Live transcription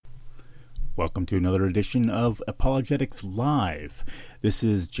Welcome to another edition of Apologetics Live. This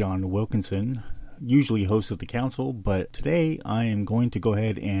is John Wilkinson, usually host of the council, but today I am going to go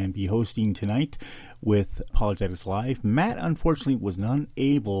ahead and be hosting tonight with Apologetics Live. Matt, unfortunately, was not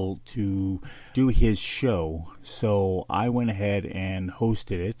able to do his show, so I went ahead and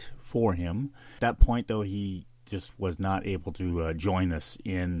hosted it for him. At that point, though, he just was not able to join us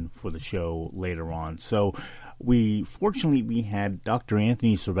in for the show later on. So we had Dr.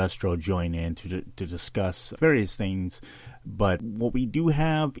 Anthony Silvestro join in to discuss various things, but what we do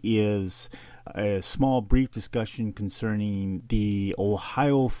have is a small brief discussion concerning the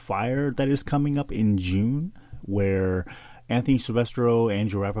Ohio fire that is coming up in June, where Anthony Silvestro,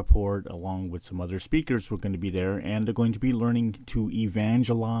 Andrew Rappaport, along with some other speakers were going to be there, and they're going to be learning to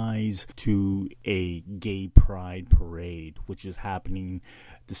evangelize to a gay pride parade, which is happening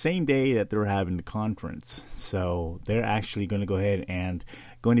the same day that they're having the conference. So they're actually going to go ahead and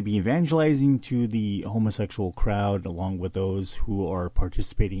going to be evangelizing to the homosexual crowd, along with those who are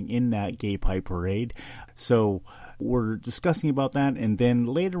participating in that gay pride parade. So we're discussing about that, and then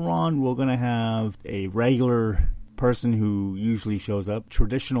later on we're going to have a regular person who usually shows up,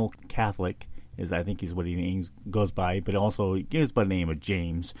 traditional Catholic, I think is what he goes by, but also he goes by the name of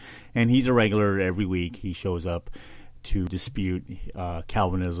James, and he's a regular every week. He shows up to dispute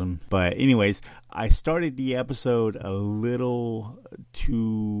Calvinism. But anyways, I started the episode a little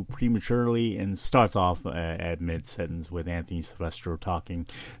too prematurely and starts off at mid-sentence with Anthony Silvestro talking,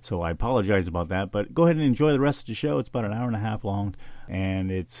 so I apologize about that, but go ahead and enjoy the rest of the show. It's about an hour and a half long,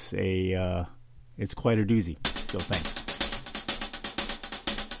 and it's quite a doozy. So thanks.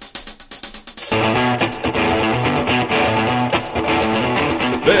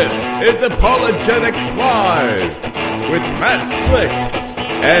 This is Apologetics Live with Matt Slick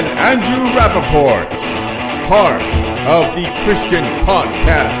and Andrew Rappaport, part of the Christian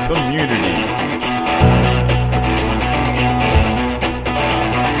podcast community.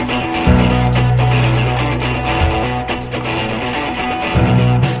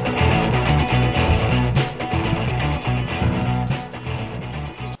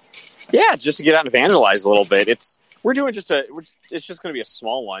 Yeah, just to get out and evangelize a little bit. It's just going to be a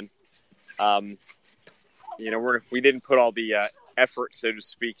small one. We didn't put all the effort, so to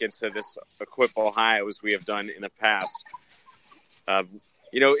speak, into this Equip Ohio as we have done in the past.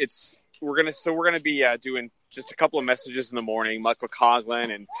 We're gonna be doing just a couple of messages in the morning. Michael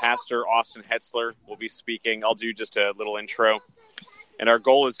Coughlin and Pastor Austin Hetzler will be speaking. I'll do just a little intro, and our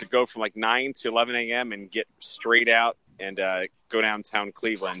goal is to go from like 9 to 11 a.m. and get straight out and go downtown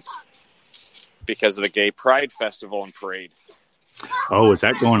Cleveland, because of the Gay Pride Festival and Parade. Oh, is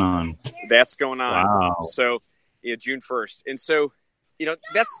that going on? That's going on. Wow. So, June 1st. And so,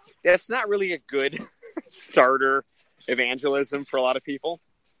 that's not really a good starter evangelism for a lot of people.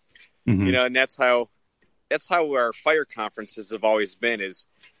 Mm-hmm. And that's how our fire conferences have always been there's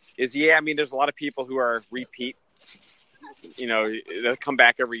a lot of people who are repeat, they'll come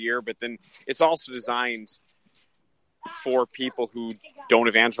back every year, but then it's also designed for people who don't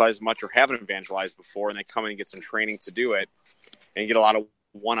evangelize much or haven't evangelized before, and they come in and get some training to do it and get a lot of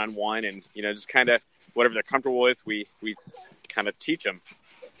one-on-one and, just kind of whatever they're comfortable with, we kind of teach them.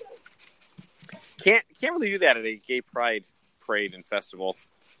 Can't really do that at a gay pride parade and festival.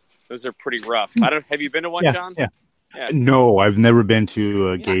 Those are pretty rough. Have you been to one, John? Yeah. No, I've never been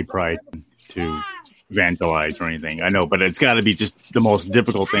to a gay pride to evangelize or anything. I know, but it's got to be just the most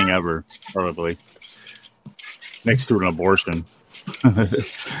difficult thing ever, probably. Next to an abortion.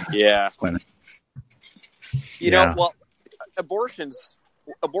 Yeah. Well, abortion's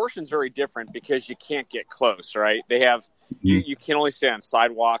very different because you can't get close, right? They have, you can only stay on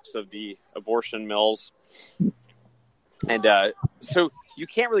sidewalks of the abortion mills. And so you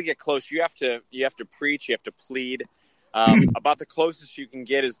can't really get close. You have to preach, you have to plead. About the closest you can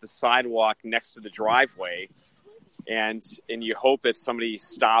get is the sidewalk next to the driveway. And you hope that somebody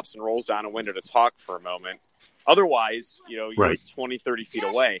stops and rolls down a window to talk for a moment. Otherwise, you're right. 20, 30 feet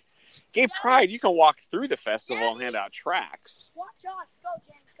away. Gay Pride, you can walk through the festival and hand out tracts.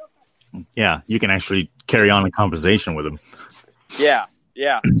 Yeah, you can actually carry on a conversation with them. Yeah,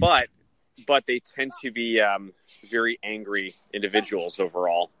 but they tend to be very angry individuals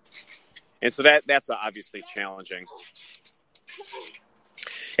overall. And so that's obviously challenging.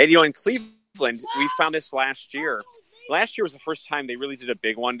 And, in Cleveland, we found this last year. Last year was the first time they really did a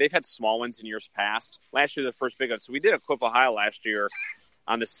big one. They've had small ones in years past. Last year, the first big one. So we did Equip Ohio last year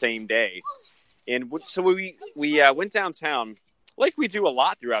on the same day. And so we went downtown like we do a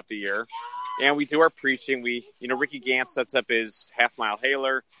lot throughout the year. And we do our preaching. Ricky Gantz sets up his half-mile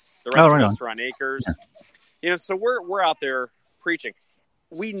hailer. The rest of us are on acres. So we're out there preaching.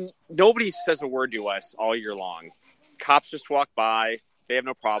 nobody says a word to us all year long. Cops just walk by. They have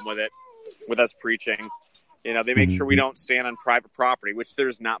no problem with it, with us preaching. You know, they make sure we don't stand on private property, which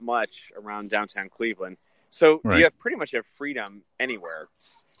there's not much around downtown Cleveland. So you pretty much have freedom anywhere.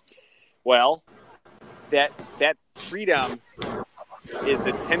 Well, that freedom is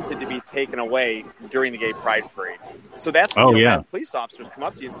attempted to be taken away during the Gay Pride Parade. So that's when police officers come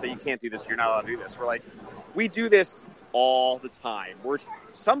up to you and say, you can't do this, you're not allowed to do this. We're like, we do this all the time.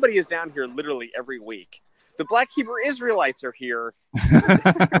 Somebody is down here literally every week. The Black Hebrew Israelites are here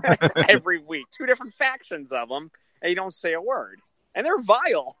every week. 2 different factions of them, and you don't say a word. And they're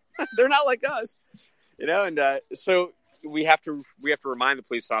vile. They're not like us, you know. And so we have to remind the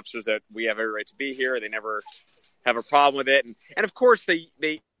police officers that we have every right to be here. They never have a problem with it, and of course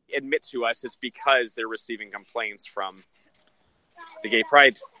they admit to us it's because they're receiving complaints from the Gay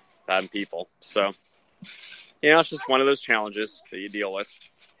Pride people. So, you know, it's just one of those challenges that you deal with.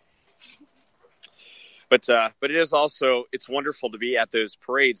 But it is also, it's wonderful to be at those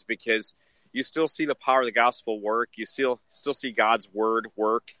parades because you still see the power of the gospel work. You still see God's word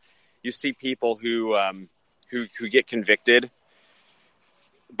work. You see people who get convicted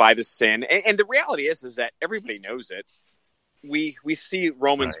by the sin. And the reality is that everybody knows it. We see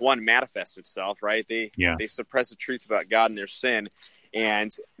Romans 1 manifest itself, right? They suppress the truth about God and their sin,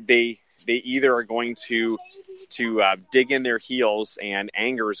 and they either are going to dig in their heels and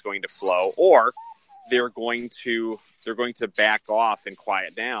anger is going to flow, or they're going to back off and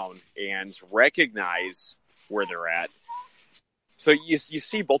quiet down and recognize where they're at. So you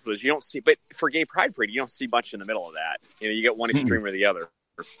see both of those. You don't see, but for Gay Pride Parade, you don't see much in the middle of that. You know, you get one extreme or the other.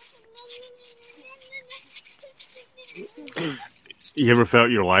 You ever felt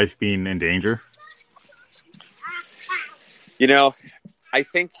your life being in danger? You know, I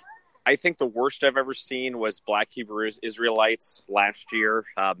think the worst I've ever seen was Black Hebrew Israelites last year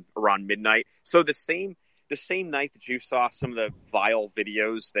around midnight. So the same night that you saw some of the vile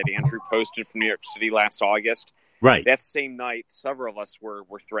videos that Andrew posted from New York City last August, right? That same night, several of us were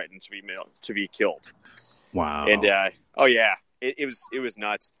threatened to be killed. Wow! And it was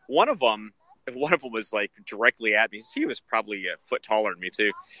nuts. One of them was like directly at me. He was probably a foot taller than me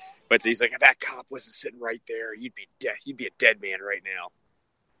too, but he's like, "If that cop wasn't sitting right there, you'd be dead. You'd be a dead man right now."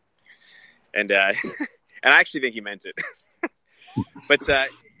 And and I actually think he meant it. But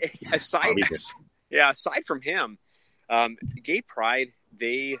aside from him, Gay Pride,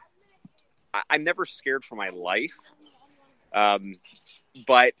 I'm never scared for my life.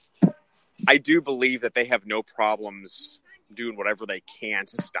 But I do believe that they have no problems doing whatever they can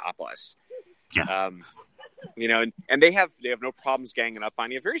to stop us. Yeah. You know, and they have no problems ganging up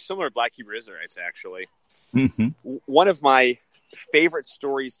on you. Very similar to Black Hebrew Israelites, actually. Mm-hmm. One of my favorite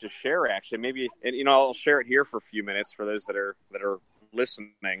stories to share, actually, maybe, and you know, I'll share it here for a few minutes for those that are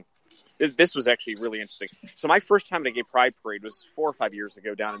listening. This was actually really interesting. So my first time at a Gay Pride Parade was 4 or 5 years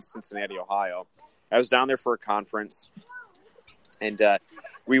ago down in Cincinnati, Ohio. I was down there for a conference, and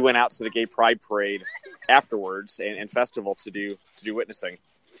we went out to the Gay Pride Parade afterwards and festival to do witnessing.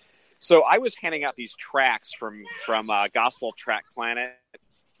 So I was handing out these tracts from Gospel Track Planet.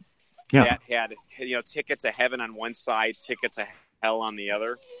 Yeah. That had, you know, Ticket to Heaven on one side, Ticket to Hell on the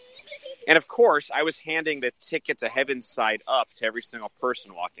other. And of course, I was handing the Ticket to Heaven side up to every single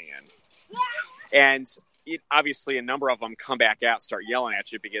person walking in. And obviously a number of them come back out, start yelling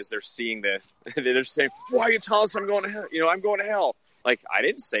at you because they're seeing they're saying, "Why are you telling us I'm going to hell? You know, I'm going to hell." Like, I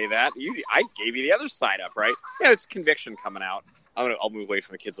didn't say that. I gave you the other side up, right? Yeah, it's conviction coming out. I'll move away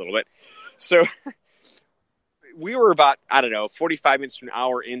from the kids a little bit. So we were about, 45 minutes to an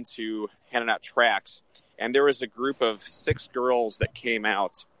hour into handing out tracts, and there was a group of 6 girls that came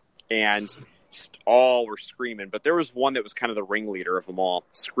out, and all were screaming. But there was one that was kind of the ringleader of them all,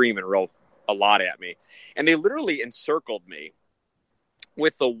 screaming a lot at me. And they literally encircled me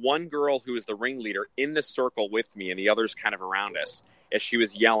with the one girl who was the ringleader in the circle with me and the others kind of around us as she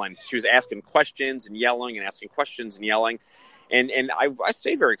was yelling. She was asking questions and yelling and asking questions and yelling. And I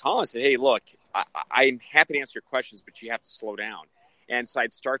stayed very calm and said, "Hey, look, I'm happy to answer your questions, but you have to slow down." And so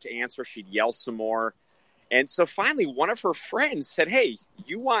I'd start to answer. She'd yell some more. And so finally, one of her friends said, "Hey,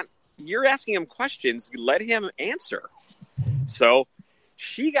 you're asking him questions. Let him answer." So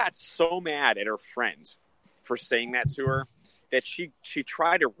she got so mad at her friend for saying that to her that she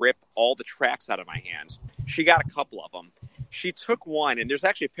tried to rip all the tracts out of my hands. She got a couple of them. She took one, and there's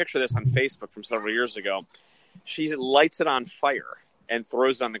actually a picture of this on Facebook from several years ago. She lights it on fire and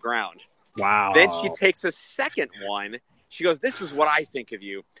throws it on the ground. Wow. Then she takes a second one. She goes, "This is what I think of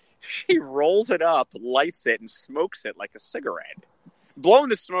you." She rolls it up, lights it, and smokes it like a cigarette, blowing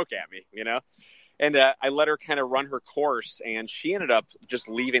the smoke at me, you know? And I let her kind of run her course, and she ended up just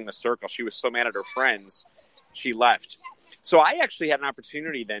leaving the circle. She was so mad at her friends, she left. So I actually had an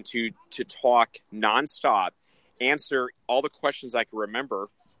opportunity then to talk nonstop, answer all the questions I could remember,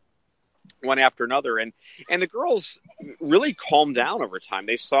 one after another. And the girls really calmed down over time.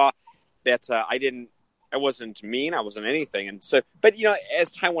 They saw that I wasn't mean, I wasn't anything. And so, but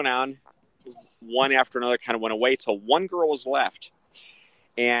as time went on, one after another kind of went away till one girl was left.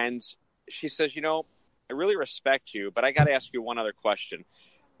 And she says, I really respect you, but I got to ask you one other question.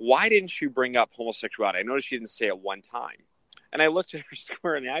 Why didn't you bring up homosexuality? I noticed you didn't say it one time. And I looked at her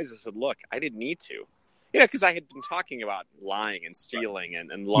square in the eyes and said, look, I didn't need to. Because I had been talking about lying and stealing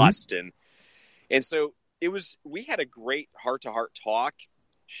and lust. And so we had a great heart-to-heart talk.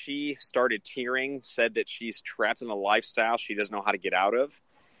 She started tearing, said that she's trapped in a lifestyle she doesn't know how to get out of,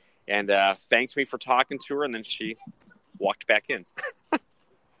 and thanked me for talking to her, and then she walked back in.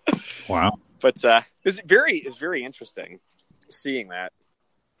 Wow. But it was very interesting seeing that.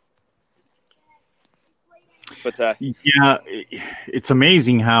 But yeah, it's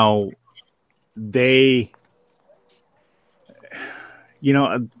amazing how they,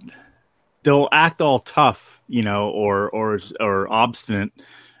 they'll act all tough, or obstinate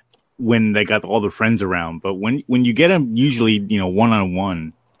when they got all their friends around. But when you get them, usually,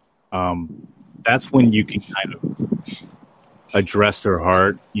 one-on-one, that's when you can kind of address their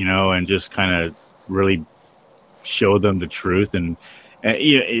heart, and just kind of really show them the truth. And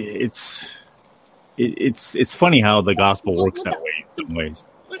it's funny how the gospel works that way in some ways,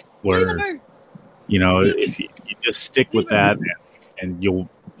 where, if you just stick with that, and you'll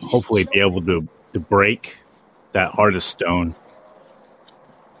hopefully be able to break that heart of stone.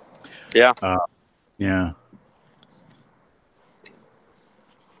 Yeah. Yeah.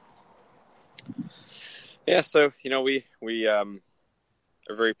 Yeah. So, we are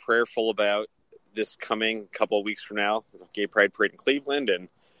very prayerful about this coming couple of weeks from now, Gay Pride Parade in Cleveland. And,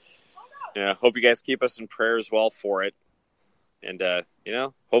 hope you guys keep us in prayer as well for it. And,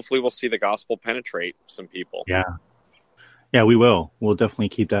 hopefully we'll see the gospel penetrate some people. Yeah. Yeah, we will. We'll definitely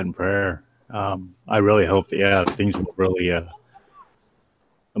keep that in prayer. I really hope, things will really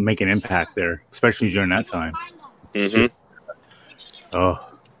make an impact there, especially during that time. Mm-hmm. Oh,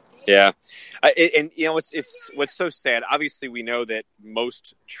 yeah. It's what's so sad. Obviously, we know that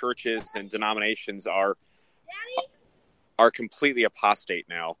most churches and denominations are completely apostate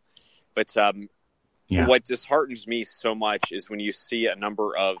now. But what disheartens me so much is when you see a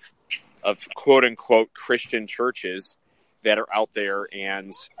number of quote unquote Christian churches that are out there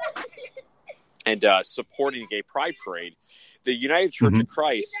and supporting the Gay Pride Parade. The United Church of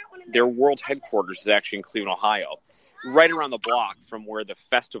Christ, their world headquarters is actually in Cleveland, Ohio, right around the block from where the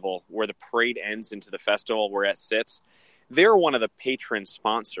parade ends into the festival where it sits. They're one of the patron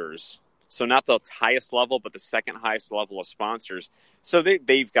sponsors. So not the highest level, but the second highest level of sponsors. So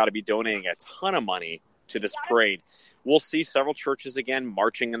they've got to be donating a ton of money to this parade. We'll see several churches again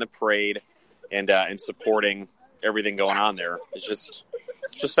marching in the parade and supporting everything going on there. It's just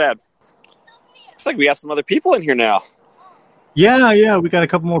sad. Looks like we got some other people in here now. Yeah, we got a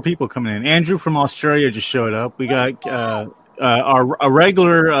couple more people coming in. Andrew from Australia just showed up. We got a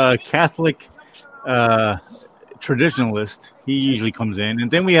regular Catholic traditionalist. He usually comes in, and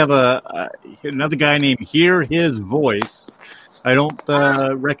then we have another guy named Hear His Voice. I don't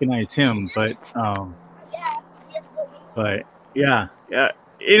recognize him, but yeah.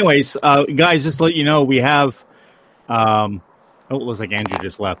 Anyways, guys, just to let you know, we have. It looks like Andrew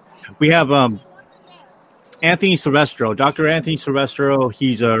just left. We have Anthony Silvestro, Dr. Anthony Silvestro.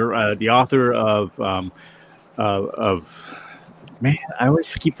 He's the author of man, I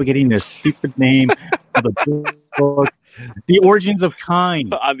always keep forgetting this stupid name of the book, The Origins of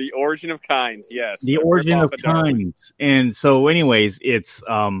Kind. On The Origin of Kinds, yes. The Origin of Kinds. And so, anyways, it's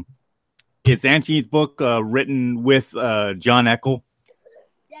Anthony's book written with John Eckel,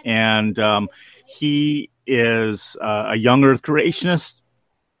 and he is a young Earth creationist.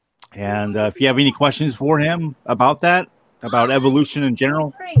 And if you have any questions for him about that, about evolution in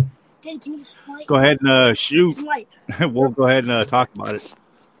general, go ahead and shoot. We'll go ahead and talk about it.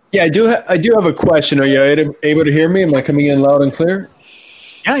 Yeah, I do have a question. Are you able to hear me? Am I coming in loud and clear?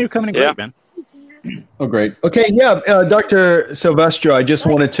 Yeah, you're coming in great, man. Oh, great. Okay, yeah, Dr. Silvestro, I just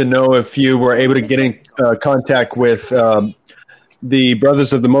wanted to know if you were able to get in contact with the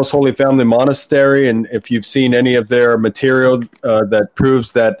Brothers of the Most Holy Family Monastery, and if you've seen any of their material that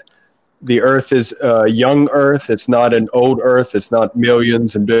proves that the Earth is a young Earth. It's not an old Earth. It's not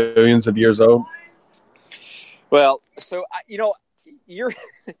millions and billions of years old. Well, so, you're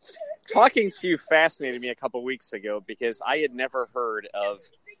talking to you fascinated me a couple weeks ago because I had never heard of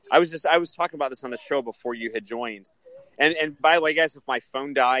I was talking about this on the show before you had joined. And by the way, guys, if my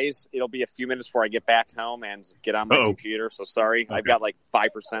phone dies, it'll be a few minutes before I get back home and get on my computer. So sorry, okay. I've got like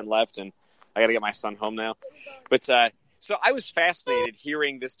 5% left, and I got to get my son home now. But so I was fascinated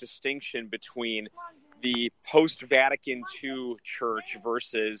hearing this distinction between the post-Vatican II church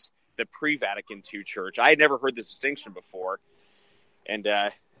versus the pre-Vatican II church. I had never heard this distinction before, and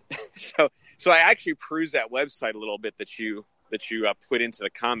so I actually perused that website a little bit that you put into the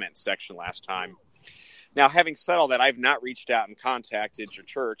comments section last time. Now, having said all that, I've not reached out and contacted your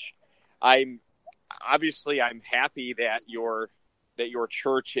church. I'm happy that your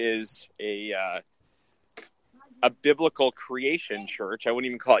church is a biblical creation church. I wouldn't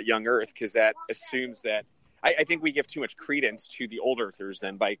even call it Young Earth, because that assumes that I think we give too much credence to the old earthers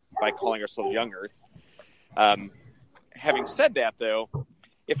then by calling ourselves Young Earth. Having said that, though,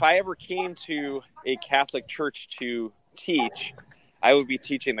 if I ever came to a Catholic church to teach, I would be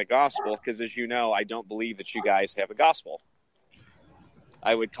teaching the gospel, because, as you know, I don't believe that you guys have a gospel.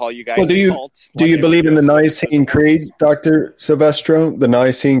 I would call you guys a cult. Do you believe in the Nicene Creed, Dr. Silvestro? The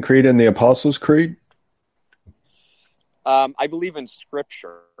Nicene Creed and the Apostles' Creed? I believe in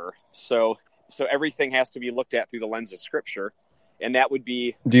Scripture, so everything has to be looked at through the lens of Scripture, and that would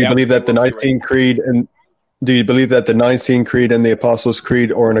be. Do you believe that the Nicene Creed and the Apostles'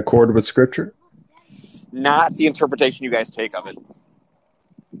 Creed are in accord with Scripture? Not the interpretation you guys take of it.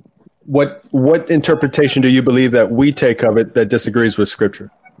 What interpretation do you believe that we take of it that disagrees with Scripture?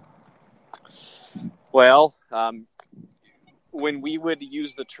 Well, when we would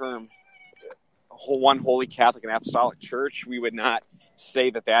use the term one holy Catholic and Apostolic Church, we would not say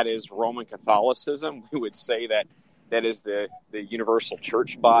that is Roman Catholicism. We would say that is the universal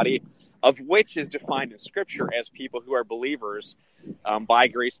church body, of which is defined in Scripture as people who are believers by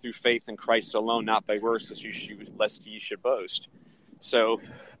grace through faith in Christ alone, not by works, lest ye should boast. So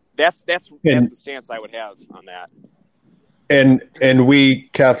that's the stance I would have on that. And we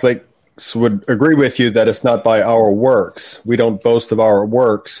Catholics would agree with you that it's not by our works. We don't boast of our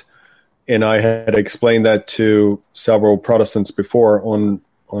works. And I had explained that to several Protestants before on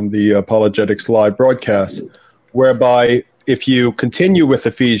the Apologetics Live broadcast, whereby if you continue with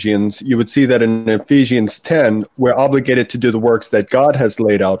Ephesians, you would see that in Ephesians 10, we're obligated to do the works that God has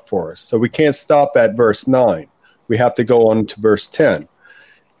laid out for us. So we can't stop at verse 9. We have to go on to verse 10.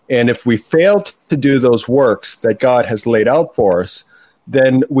 And if we fail to do those works that God has laid out for us,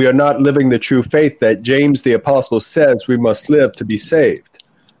 then we are not living the true faith that James the Apostle says we must live to be saved.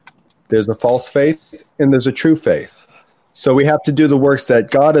 There's a false faith and there's a true faith. So we have to do the works that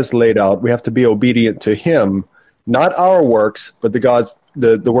God has laid out. We have to be obedient to Him, not our works, but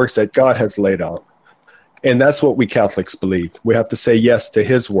the works that God has laid out. And that's what we Catholics believe. We have to say yes to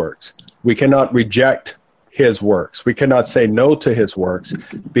His works. We cannot reject His works. We cannot say no to His works,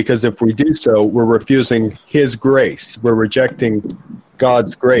 because if we do so, we're refusing His grace. We're rejecting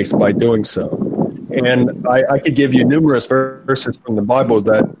God's grace by doing so. And I could give you numerous verses from the Bible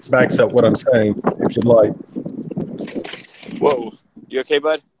that backs up what I'm saying, if you'd like. Whoa. You okay,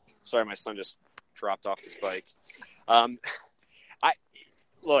 bud? Sorry, my son just dropped off his bike. I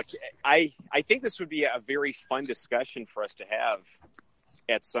think this would be a very fun discussion for us to have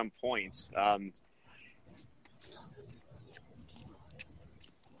at some point.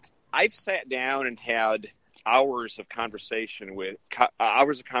 I've sat down and had hours of conversations with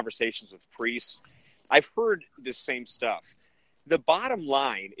priests. I've heard the same stuff. The bottom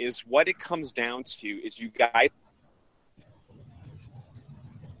line is what it comes down to is you guys.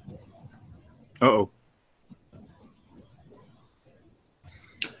 Uh-oh.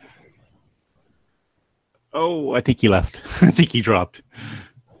 Oh, I think he left. I think he dropped.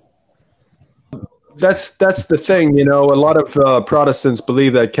 That's the thing, a lot of Protestants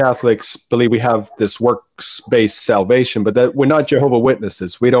believe that Catholics believe we have this works-based salvation, but that we're not Jehovah's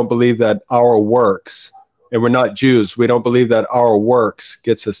Witnesses. We don't believe that our works, and we're not Jews, we don't believe that our works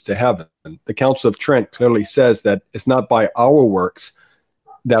gets us to heaven. The Council of Trent clearly says that it's not by our works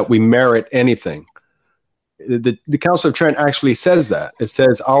that we merit anything. The Council of Trent actually says that. It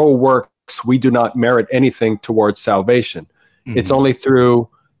says our works, we do not merit anything towards salvation. Mm-hmm. It's only through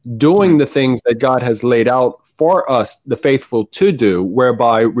doing the things that God has laid out for us, the faithful, to do,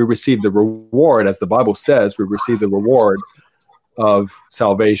 whereby we receive the reward, as the Bible says, we receive the reward of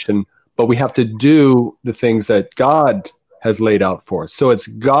salvation, but we have to do the things that God has laid out for us. So it's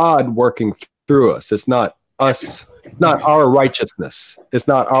God working through us. It's not us. It's not our righteousness. It's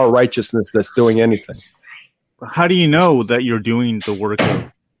not our righteousness that's doing anything. How do you know that you're doing the work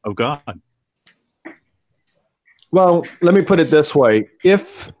of God? Well, let me put it this way.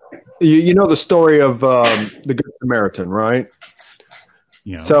 If you know the story of the Good Samaritan, right?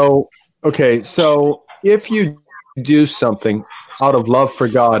 You know? So if you do something out of love for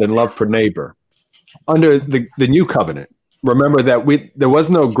God and love for neighbor under the new covenant, remember that there was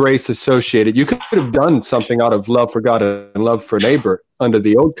no grace associated. You could have done something out of love for God and love for neighbor under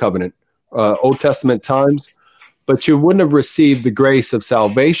the old covenant, Old Testament times, but you wouldn't have received the grace of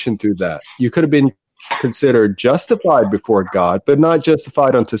salvation through that. You could have been considered justified before God, but not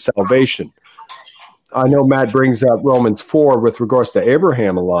justified unto salvation. I know Matt brings up Romans 4 with regards to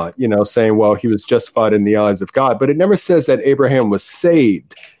Abraham a lot, saying, well, he was justified in the eyes of God, but it never says that Abraham was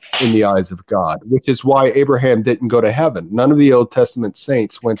saved in the eyes of God, which is why Abraham didn't go to heaven. None of the Old Testament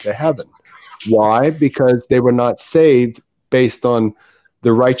saints went to heaven. Why? Because they were not saved based on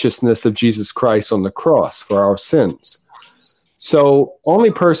the righteousness of Jesus Christ on the cross for our sins. So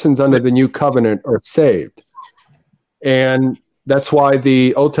only persons under the new covenant are saved. And that's why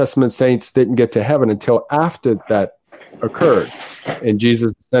the Old Testament saints didn't get to heaven until after that occurred. And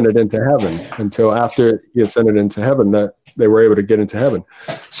Jesus ascended into heaven. Until after he ascended into heaven, that they were able to get into heaven.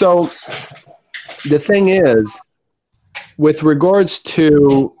 So the thing is, with regards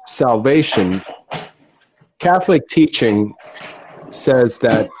to salvation, Catholic teaching says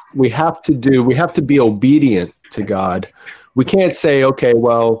that we have to be obedient to God. We can't say, okay,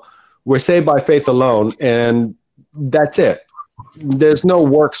 well, we're saved by faith alone, and that's it. There's no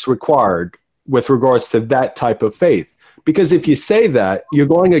works required with regards to that type of faith. Because if you say that, you're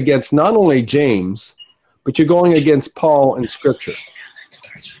going against not only James, but you're going against Paul in Scripture.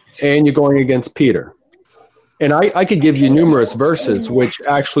 And you're going against Peter. And I could give you numerous verses which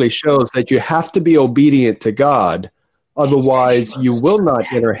actually shows that you have to be obedient to God, otherwise you will not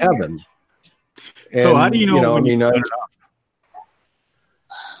enter heaven. And, so how do you know when you've done enough?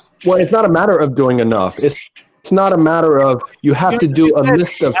 Well, it's not a matter of doing enough. It's not a matter of you have to do a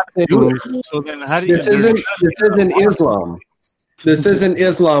list of things. So then how do you this isn't Islam. This isn't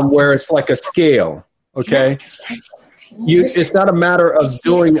Islam where it's like a scale, okay? It's not a matter of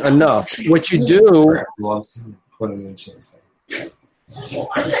doing enough. What you do... I'll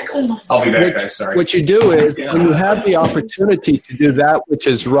be back, guys. Sorry. What you do is, when you have the opportunity to do that which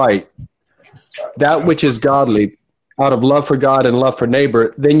is right, that which is godly, out of love for God and love for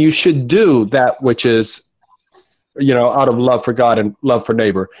neighbor, then you should do that which is, out of love for God and love for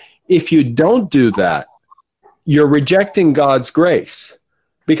neighbor. If you don't do that, you're rejecting God's grace.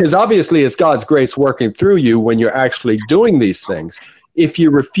 Because obviously it's God's grace working through you when you're actually doing these things. If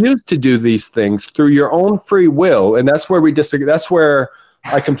you refuse to do these things through your own free will, and that's where we disagree, that's where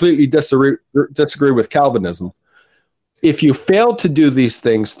I completely disagree with Calvinism. If you fail to do these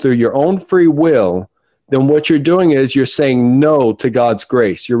things through your own free will, then what you're doing is you're saying no to God's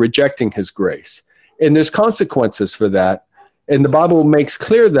grace. You're rejecting his grace. And there's consequences for that. And the Bible makes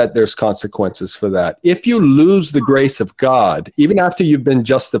clear that there's consequences for that. If you lose the grace of God, even after you've been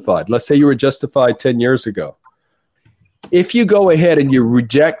justified, let's say you were justified 10 years ago. If you go ahead and you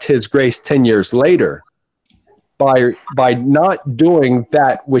reject his grace 10 years later by not doing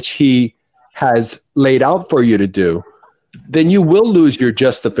that which he has laid out for you to do, then you will lose your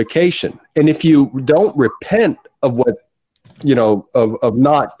justification. And if you don't repent of what, of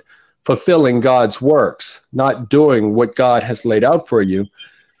not fulfilling God's works, not doing what God has laid out for you,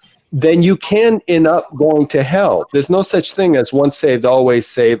 then you can end up going to hell. There's no such thing as once saved, always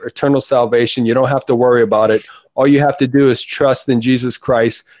saved, eternal salvation. You don't have to worry about it. All you have to do is trust in Jesus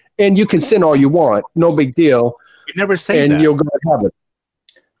Christ, and you can sin all you want. No big deal. You never say and that. You'll go to heaven.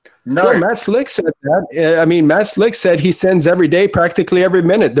 No, Matt Slick said that. Matt Slick said he sins every day, practically every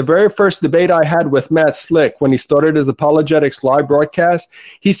minute. The very first debate I had with Matt Slick when he started his Apologetics live broadcast,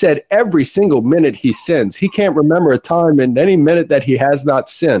 he said every single minute he sins. He can't remember a time in any minute that he has not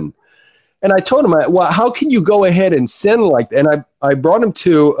sinned. And I told him, well, how can you go ahead and sin like that? And I brought him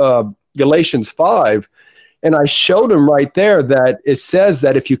to Galatians 5, and I showed him right there that it says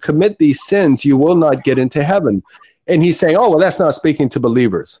that if you commit these sins, you will not get into heaven. And he's saying, oh, well, that's not speaking to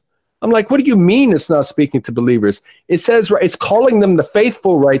believers. I'm like, what do you mean it's not speaking to believers? It says it's calling them the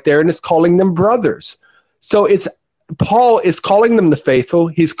faithful right there, and it's calling them brothers. So Paul is calling them the faithful.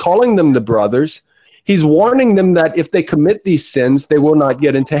 He's calling them the brothers. He's warning them that if they commit these sins, they will not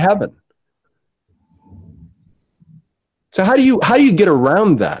get into heaven. So how do you get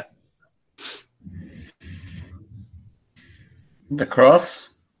around that? The cross.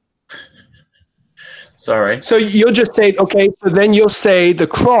 Sorry. So you'll just say, okay, so then you'll say the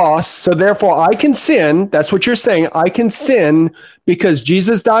cross, so therefore I can sin. That's what you're saying. I can sin because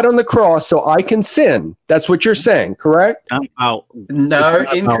Jesus died on the cross, so I can sin. That's what you're saying, correct? No,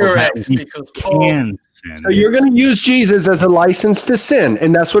 incorrect. Because Paul can sin. So you're going to use Jesus as a license to sin,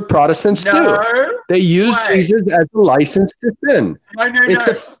 and that's what Protestants do. They use Jesus as a license to sin.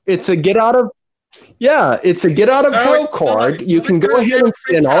 It's a get out of hell card. You can go ahead and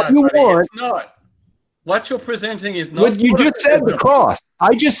sin all you want. It's not. What you're presenting is not. What you just said, the cross.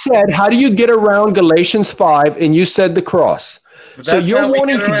 I just said, how do you get around Galatians 5? And you said the cross. So you're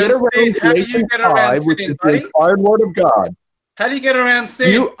wanting to get around Galatians 5, which is the inspired word of God. How do you get around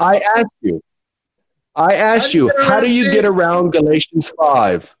sin? I asked you, how do you get around Galatians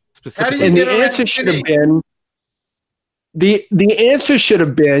 5? And the answer should have been, the answer should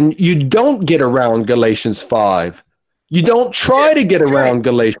have been, you don't get around Galatians 5. You don't try to get around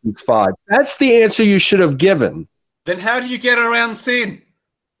Galatians 5. That's the answer you should have given. Then how do you get around sin?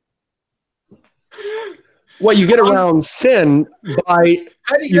 Well, you get around sin by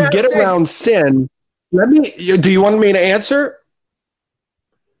around sin. Do you want me to answer?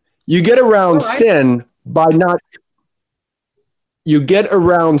 You get around sin by not. You get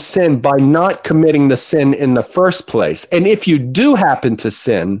around sin by not committing the sin in the first place. And if you do happen to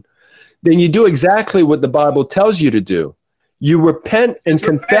sin, then you do exactly what the Bible tells you to do. You repent and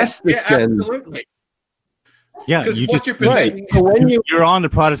confess the sin. Absolutely. Yeah, you just right. So when you're on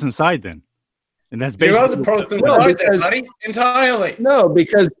the Protestant side then. And that's basically you're on the Protestant side then, buddy. Entirely. No,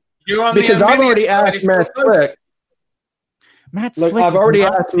 because I've already asked Matt Slick. Matt Slick, I've already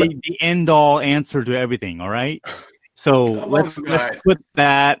asked the end all answer to everything, all right? So let's put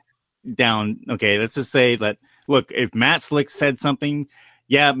that down. Okay, let's just say that look, if Matt Slick said something,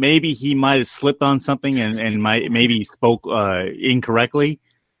 yeah, maybe he might have slipped on something and maybe spoke incorrectly.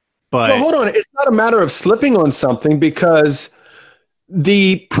 But hold on, it's not a matter of slipping on something because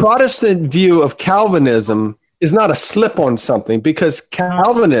the Protestant view of Calvinism is not a slip on something because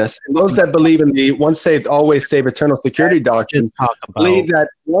Calvinists and those that believe in the once saved, always saved eternal security doctrine believe that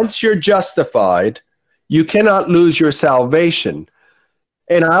once you're justified, you cannot lose your salvation.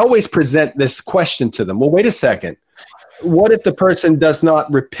 And I always present this question to them. Well, wait a second. What if the person does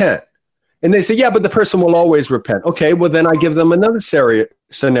not repent? And they say, yeah, but the person will always repent. Okay, well, then I give them another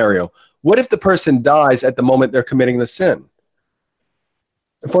scenario. What if the person dies at the moment they're committing the sin?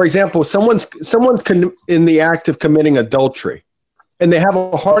 For example, someone's in the act of committing adultery, and they have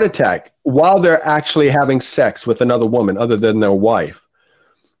a heart attack while they're actually having sex with another woman other than their wife.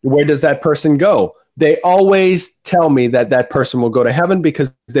 Where does that person go? They always tell me that person will go to heaven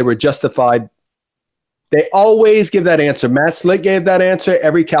because they were justified. They always give that answer. Matt Slick gave that answer.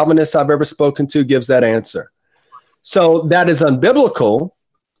 Every Calvinist I've ever spoken to gives that answer. So that is unbiblical.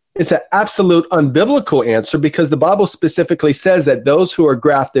 It's an absolute unbiblical answer because the Bible specifically says that those who are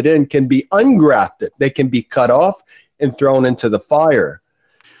grafted in can be ungrafted. They can be cut off and thrown into the fire.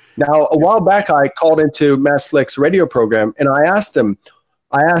 Now, a while back, I called into Matt Slick's radio program, and I asked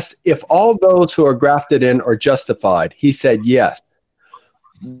if all those who are grafted in are justified. He said yes.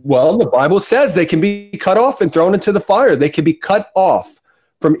 Well, the Bible says they can be cut off and thrown into the fire. They can be cut off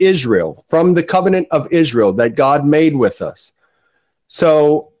from Israel, from the covenant of Israel that God made with us.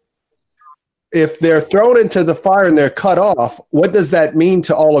 So if they're thrown into the fire and they're cut off, what does that mean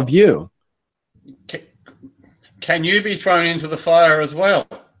to all of you? Can you be thrown into the fire as well?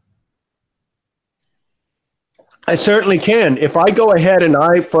 I certainly can. If I go ahead and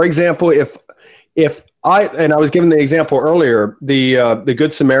for example, if I was given the example earlier, the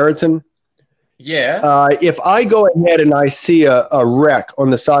Good Samaritan. Yeah. If I go ahead and I see a wreck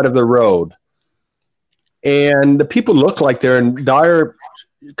on the side of the road, and the people look like they're in dire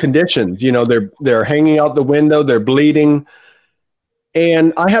conditions, they're hanging out the window, they're bleeding,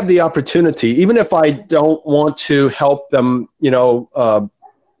 and I have the opportunity, even if I don't want to help them,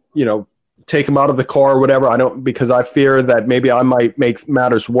 take them out of the car or whatever, I don't, because I fear that maybe I might make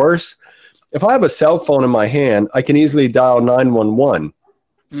matters worse. If I have a cell phone in my hand, I can easily dial 911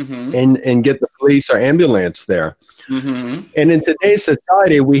 and get the police or ambulance there. Mm-hmm. And in today's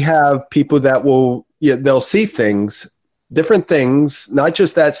society, we have people that they'll see things, different things, not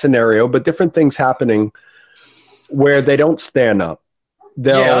just that scenario, but different things happening where they don't stand up.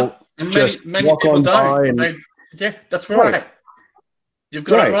 They'll just walk on by. That's right. You've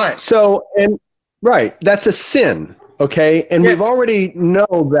got it right. So, that's a sin. Okay, and we've already know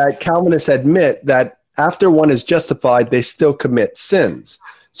that Calvinists admit that after one is justified, they still commit sins.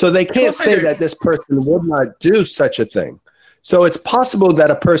 So they can't say that this person would not do such a thing. So it's possible that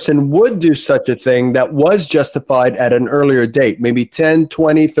a person would do such a thing that was justified at an earlier date, maybe 10,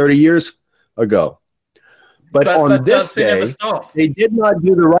 20, 30 years ago. But on this day, they did not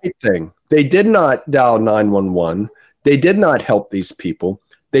do the right thing. They did not dial 911. They did not help these people.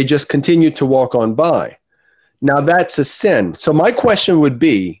 They just continued to walk on by. Now that's a sin. So my question would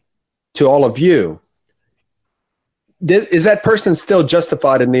be to all of you, is that person still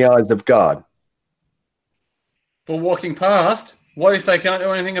justified in the eyes of God? For walking past? What if they can't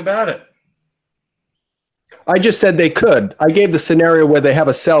do anything about it? I just said they could. I gave the scenario where they have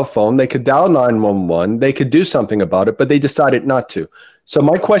a cell phone. They could dial 911. They could do something about it, but they decided not to. So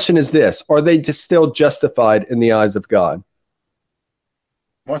my question is this. Are they just still justified in the eyes of God?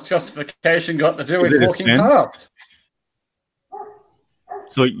 What's justification got to do with walking past?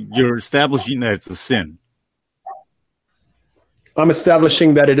 So you're establishing that it's a sin. I'm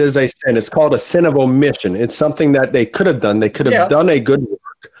establishing that it is a sin. It's called a sin of omission. It's something that they could have done. They could have done a good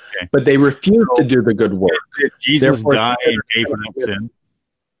work, but they refused to do the good work. Did Jesus die and pay for that sin?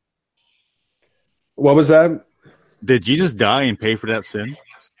 What was that? Did Jesus die and pay for that sin?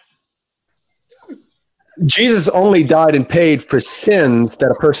 Jesus only died and paid for sins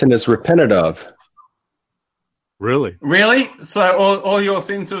that a person has repented of. Really? Really? So all your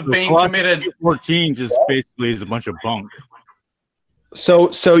sins have been committed. 14 just basically is a bunch of bunk.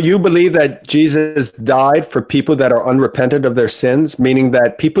 So you believe that Jesus died for people that are unrepentant of their sins, meaning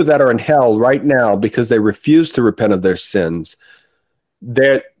that people that are in hell right now because they refuse to repent of their sins,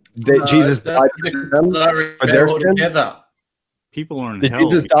 Jesus died for them for their sins? People are in Did hell.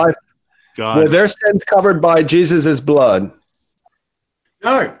 Jesus die? Were their sins covered by Jesus' blood?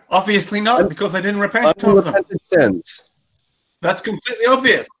 No, obviously not, because they didn't repent of them. Unrepentant sins. That's completely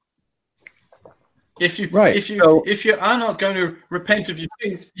obvious. If you are not going to repent of your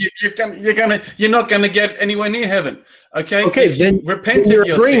sins, you're not going to get anywhere near heaven. Okay. Okay. Then repent of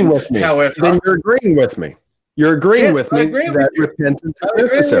your sin. However, then you're agreeing with me. You're agreeing with me that repentance is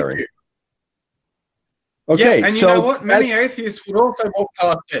necessary. Okay. Yeah, and you know what? Many atheists would also walk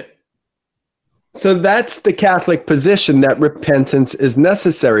past it. So that's the Catholic position, that repentance is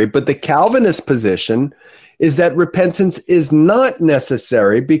necessary. But the Calvinist position is that repentance is not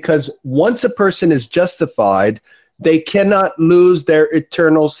necessary, because once a person is justified, they cannot lose their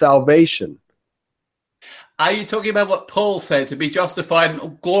eternal salvation. Are you talking about what Paul said, to be justified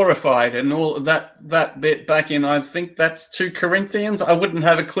and glorified and all that bit back in, I think that's 2 Corinthians? I wouldn't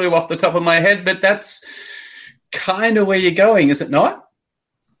have a clue off the top of my head, but that's kind of where you're going, is it not?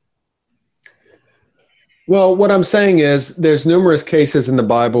 Well, what I'm saying is there's numerous cases in the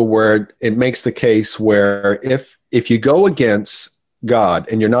Bible where it makes the case where if you go against God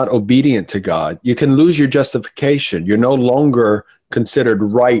and you're not obedient to God, you can lose your justification. You're no longer considered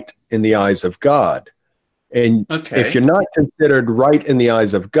right in the eyes of God. And if you're not considered right in the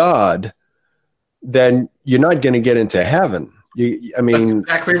eyes of God, then you're not going to get into heaven. That's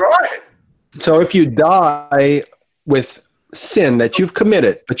exactly right. So if you die with sin that you've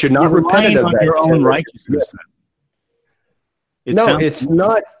committed, but you're not repentant of that. Your own righteousness. It's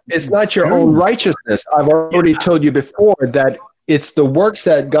not. It's not your own righteousness. I've already told you before that it's the works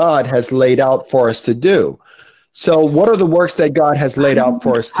that God has laid out for us to do. So, what are the works that God has laid out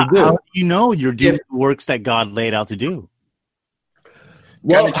for us to do? How do you know you're doing the works that God laid out to do?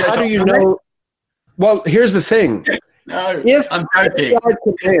 Well, how do you know? Well, here's the thing. No, I'm joking. God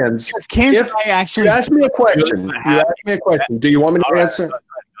commands, you ask me a question. Do you want me to answer?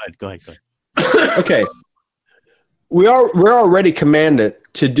 Go ahead. Okay. We're already commanded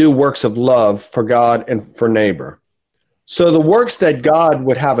to do works of love for God and for neighbor. So the works that God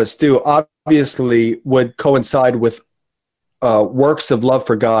would have us do obviously would coincide with works of love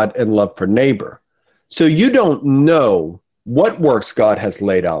for God and love for neighbor. So you don't know what works God has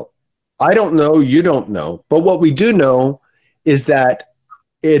laid out. I don't know, you don't know. But what we do know is that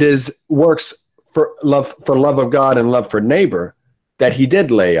it is works for love of God and love for neighbor that he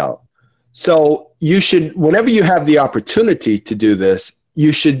did lay out. So you should, whenever you have the opportunity to do this,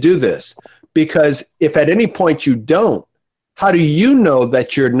 you should do this. Because if at any point you don't, how do you know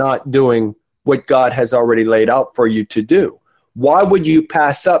that you're not doing what God has already laid out for you to do? Why would you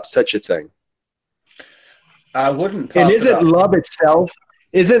pass up such a thing? I wouldn't pass And it up.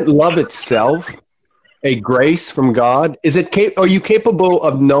 Isn't love itself a grace from God? Are you capable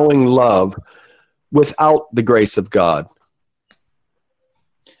of knowing love without the grace of God?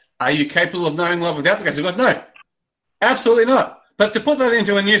 Are you capable of knowing love without the grace of God? No, absolutely not. But to put that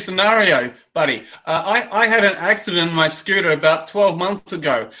into a new scenario, buddy, I had an accident on my scooter about 12 months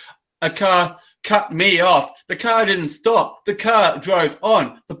ago. A car cut me off. The car didn't stop. The car drove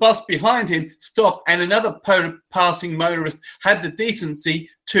on. The bus behind him stopped, and another passing motorist had the decency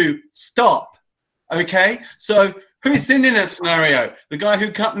to stop. Okay? So who sinned in that scenario? The guy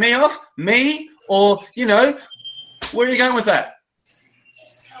who cut me off? Me? Or, you know, where are you going with that?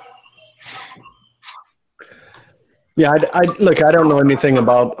 Yeah, look, I don't know anything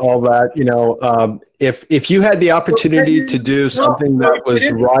about all that. You know, if you had the opportunity to do something that was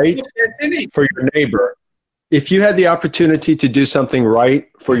right for your neighbor, if you had the opportunity to do something right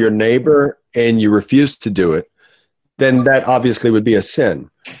for your neighbor and you refused to do it, then that obviously would be a sin.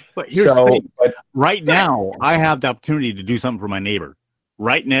 But here's the thing. Right now, I have the opportunity to do something for my neighbor.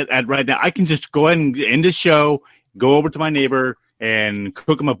 Right now, I can just go ahead and end the show, go over to my neighbor, and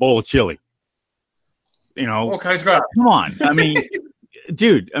cook him a bowl of chili. You know, okay, right. Come on. I mean,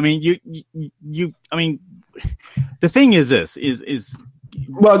 dude. I mean, you. I mean, the thing is this is.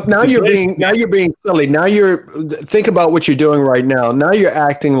 Well, now you're being silly. Now think about what you're doing right now. Now you're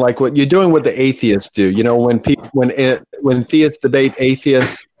acting like what you're doing. What the atheists do. You know, when theists debate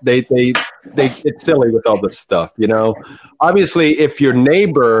atheists, they get silly with all this stuff. You know, obviously, if your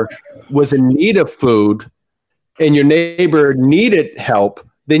neighbor was in need of food, and your neighbor needed help,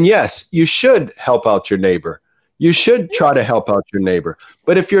 then yes, you should help out your neighbor. You should try to help out your neighbor.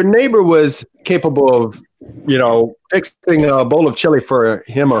 But if your neighbor was capable of, you know, fixing a bowl of chili for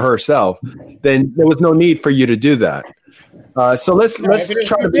him or herself, then there was no need for you to do that. So let's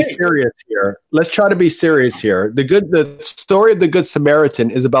try to be serious here. Let's try to be serious here. The story of the Good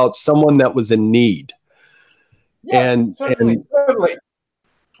Samaritan is about someone that was in need. Yeah, and totally.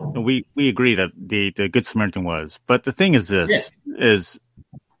 We agree that the Good Samaritan was. But the thing is this is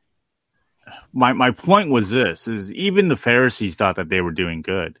my point was this is even the Pharisees thought that they were doing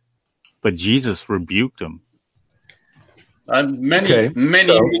good, but Jesus rebuked them.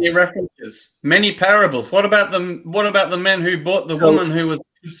 Many references, many parables. What about the men who bought the woman who was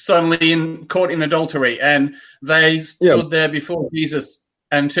suddenly caught in adultery, and they stood there before Jesus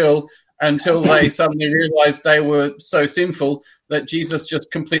until they suddenly realized they were so sinful that Jesus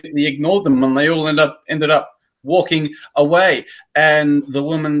just completely ignored them, and they all ended up walking away. And the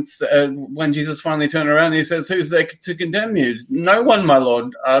woman, when Jesus finally turned around, he says, "Who's there to condemn you?" "No one, my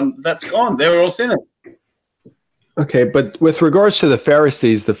Lord. That's gone. They were all sinners." Okay, but with regards to the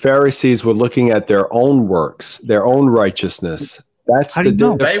Pharisees were looking at their own works, their own righteousness. That's the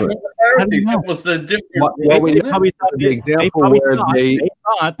difference. They were the Pharisees. That was the difference. The example where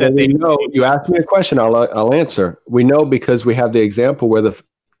they know. You asked me a question. I'll answer. We know because we have the example where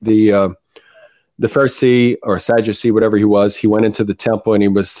the Pharisee or Sadducee, whatever he was, he went into the temple and he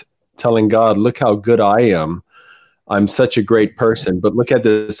was telling God, "Look how good I am. I'm such a great person. But look at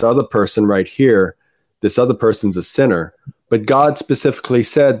this other person right here. This other person's a sinner." But God specifically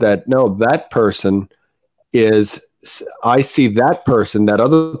said that, no, that person is, I see that person, that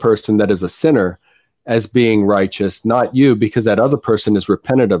other person that is a sinner, as being righteous, not you, because that other person is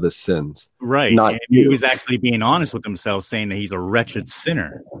repentant of his sins. Right. Not and you. He was actually being honest with himself, saying that he's a wretched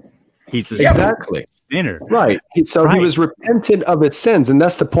sinner. He's exactly sinner. Right. He was repentant of his sins. And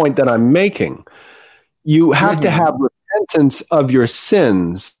that's the point that I'm making. You have to have repentance of your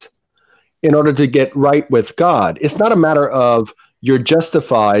sins in order to get right with God. It's not a matter of you're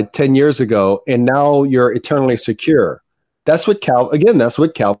justified 10 years ago and now you're eternally secure. That's what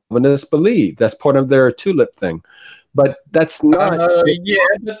Calvinists believe. That's part of their tulip thing. But that's not.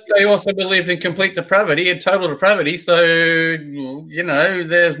 But they also believed in complete depravity and total depravity. So, you know,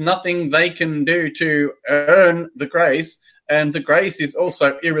 there's nothing they can do to earn the grace. And the grace is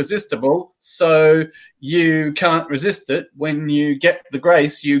also irresistible. So you can't resist it. When you get the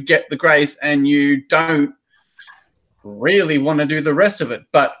grace, and you don't really want to do the rest of it.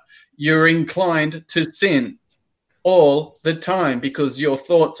 But you're inclined to sin all the time because your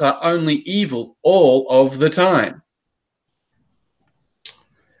thoughts are only evil all of the time.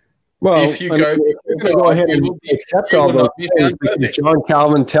 Well, if you go ahead and accept all those things because John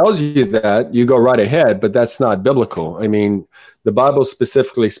Calvin tells you that, you go right ahead, but that's not biblical. I mean, the Bible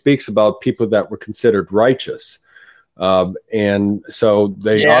specifically speaks about people that were considered righteous. And so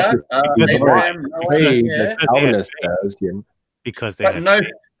they often as Calvinist says. Because they had faith.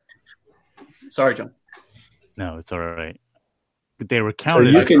 Sorry, John. No, it's all right. But they were counted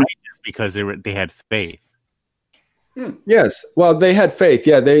as righteous because they had faith. Yes. Well, they had faith.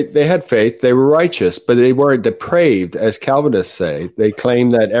 Yeah, they had faith. They were righteous, but they weren't depraved, as Calvinists say. They claim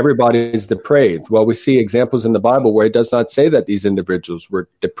that everybody is depraved. Well, we see examples in the Bible where it does not say that these individuals were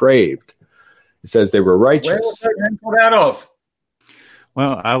depraved. It says they were righteous. Where was Abraham called out of?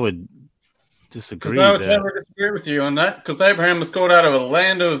 Well, I would disagree. I would totally disagree with you on that, because Abraham was called out of a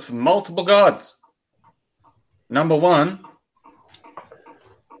land of multiple gods. Number one.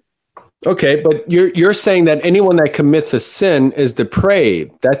 Okay, but you're saying that anyone that commits a sin is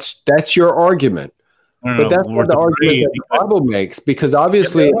depraved. That's your argument. But that's not the argument that the Bible makes, because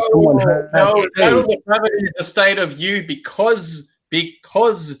obviously if someone has total depravity is a state of you because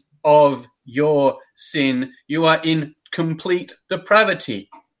of your sin. You are in complete depravity.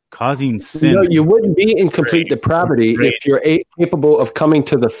 Causing sin. No, you wouldn't be in complete depravity if you're capable of coming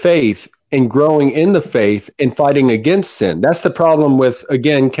to the faith and growing in the faith and fighting against sin. That's the problem with,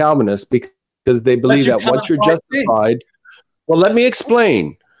 again, Calvinists, because they believe that once you're justified. Well, let me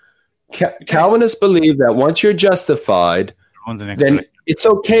explain. Calvinists believe that once you're justified, then it's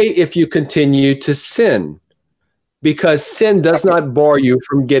okay if you continue to sin, because sin does not bar you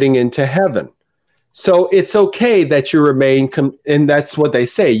from getting into heaven. So it's okay that you remain, and that's what they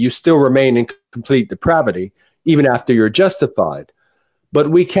say, you still remain in complete depravity even after you're justified.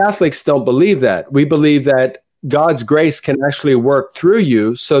 But we Catholics don't believe that. We believe that God's grace can actually work through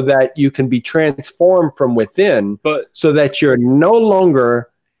you so that you can be transformed from within, so that you're no longer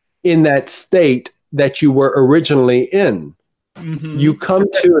in that state that you were originally in. Mm-hmm. You come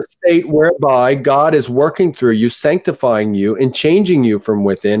to a state whereby God is working through you, sanctifying you, and changing you from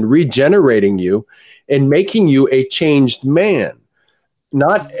within, regenerating you, and making you a changed man.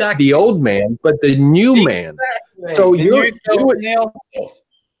 Not the old man, but the new man. So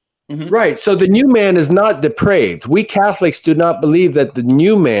right. So the new man is not depraved. We Catholics do not believe that the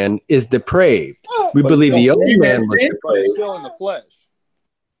new man is depraved. We believe the old man was depraved. Still in the flesh.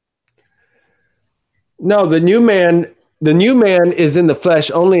 No, the new man is in the flesh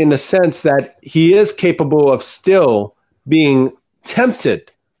only in the sense that he is capable of still being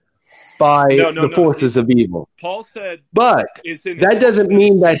tempted by the forces of evil. Paul said, but that doesn't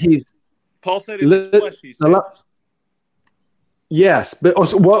mean that he's. Paul said in his flesh. He said, yes, but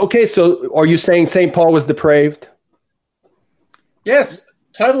okay. So, are you saying St. Paul was depraved? Yes,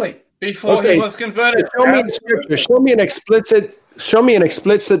 totally. Before he was converted. Show me in Scripture. Show me an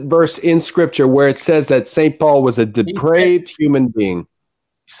explicit verse in Scripture where it says that St. Paul was a depraved human being.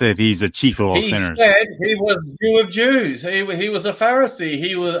 He said he's a chief of all sinners. He said he was Jew of Jews. He was a Pharisee.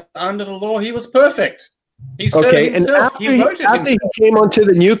 He was under the law. He was perfect. He said himself. And after he came onto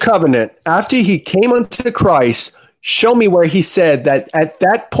the new covenant, after he came unto Christ, show me where he said that at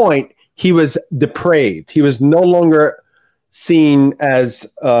that point he was depraved. He was no longer seen as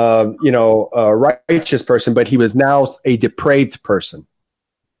a righteous person, but he was now a depraved person.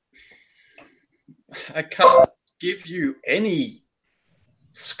 I can't give you any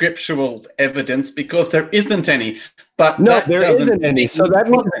scriptural evidence because there isn't any. But no, there isn't any. So that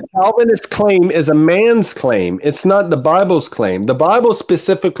means that Calvinist claim is a man's claim. It's not the Bible's claim. The Bible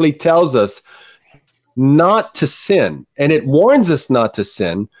specifically tells us not to sin, and it warns us not to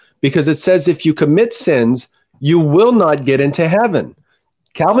sin because it says if you commit sins, you will not get into heaven.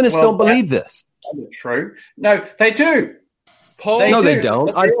 Calvinists don't believe this. That's true. No, they do. They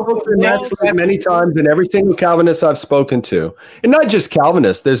don't. I've spoken to them many times, and every single Calvinist I've spoken to, and not just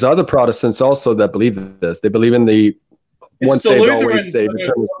Calvinists, there's other Protestants also that believe this. They believe in the once saved, always saved.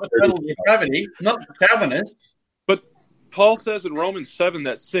 Depravity, not Calvinists. But Paul says in Romans 7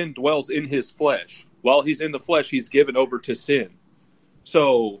 that sin dwells in his flesh. While he's in the flesh, he's given over to sin.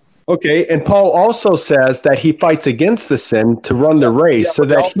 So... Okay, and Paul also says that he fights against the sin to run the race so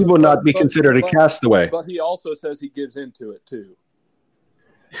that he will not be considered a castaway. But he also says he gives into it too.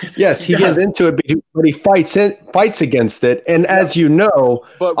 Yes, he gives into it, but he fights against it. And as you know,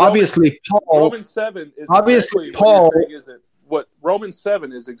 obviously Paul... Romans 7 is obviously Paul... What Romans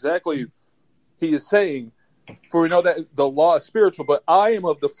 7 is exactly... He is saying, for we know that the law is spiritual, but I am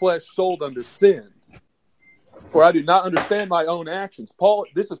of the flesh sold under sin. For I do not understand my own actions.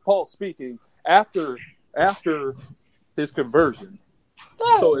 This is Paul speaking after his conversion.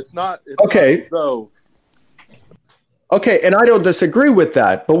 So it's not. Okay. Okay, and I don't disagree with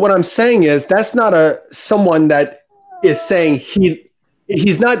that. But what I'm saying is that's not someone that is saying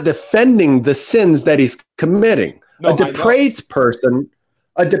he's not defending the sins that he's committing. No, a depraved person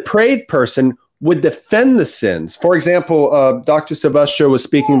would defend the sins. For example, Dr. Silvestro was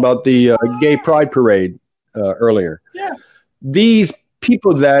speaking about the gay pride parade earlier. Yeah. These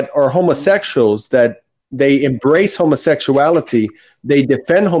people that are homosexuals, that they embrace homosexuality, they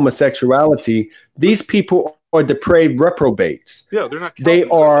defend homosexuality, these people are depraved reprobates. Yeah, they're not. They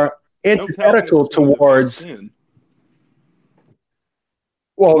are antithetical towards.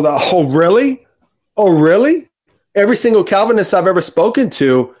 Well, really? Oh, really? Every single Calvinist I've ever spoken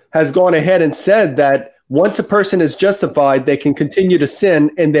to has gone ahead and said that once a person is justified, they can continue to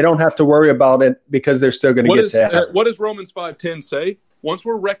sin and they don't have to worry about it because they're still going to get to heaven. What does Romans 5:10 say? Once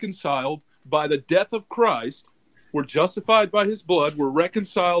we're reconciled by the death of Christ, we're justified by his blood, we're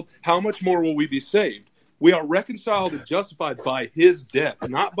reconciled, how much more will we be saved? We are reconciled and justified by his death,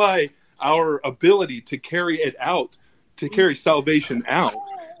 not by our ability to carry it out, to carry salvation out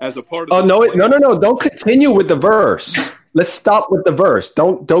as a part of. Oh, no! Don't continue with the verse. Let's stop with the verse.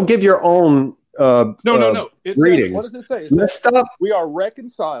 Don't give your own. No. It reading. says, what does it say? It Let's says, stop. we are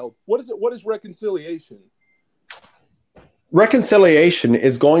reconciled. What is it? What is reconciliation? Reconciliation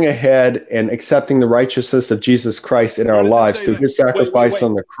is going ahead and accepting the righteousness of Jesus Christ in our lives through his sacrifice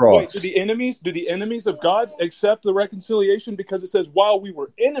on the cross. Wait, do the enemies of God accept the reconciliation? Because it says, while we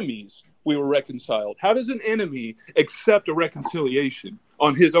were enemies, we were reconciled. How does an enemy accept a reconciliation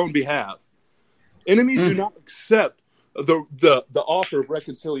on his own behalf? Enemies do not accept the offer of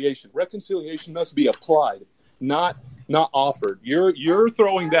reconciliation. Reconciliation must be applied, not offered. You're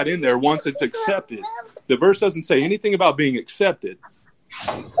throwing that in there once it's accepted. The verse doesn't say anything about being accepted.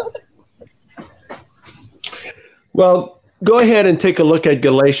 Well, go ahead and take a look at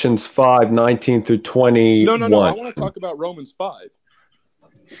Galatians 5:19 through 21. No. I want to talk about Romans 5.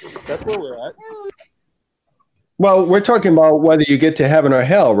 That's where we're at. Well, we're talking about whether you get to heaven or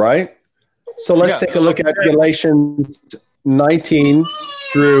hell, right? So let's take a look at Galatians 19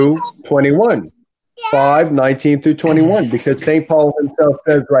 through 21. 5:19 through 21, because St. Paul himself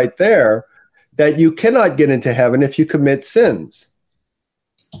says right there that you cannot get into heaven if you commit sins.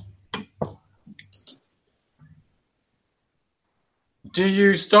 Do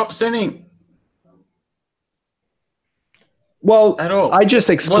you stop sinning? Well, at all? I just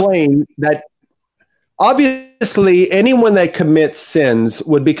explained that obviously anyone that commits sins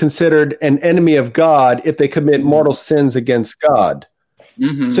would be considered an enemy of God if they commit mortal sins against God.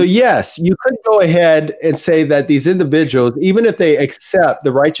 Mm-hmm. So yes, you could go ahead and say that these individuals, even if they accept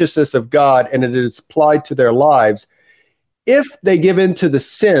the righteousness of God and it is applied to their lives, if they give in to the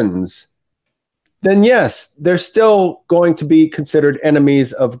sins, then yes, they're still going to be considered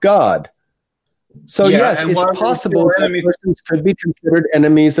enemies of God. So yes, it's possible that persons could be considered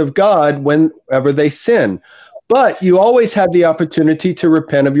enemies of God whenever they sin. But you always have the opportunity to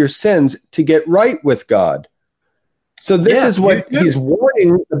repent of your sins to get right with God. So this is what he's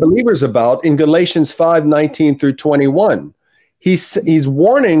warning the believers about in Galatians 5:19 through 21. He's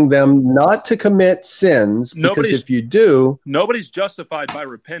warning them not to commit sins because if you do... Nobody's justified by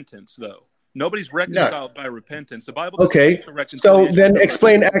repentance, though. Nobody's reconciled by repentance. The Bible doesn't speak to reconciliation. So then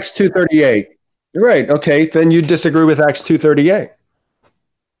explain Acts 2:38. Right, okay, then you disagree with Acts 2:38.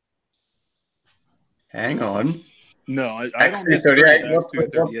 Hang on. No, I Acts don't disagree with 2:38. Acts What's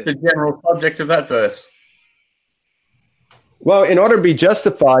 2:38. the general subject of that verse? Well, in order to be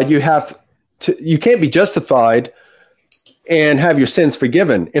justified, you can't be justified and have your sins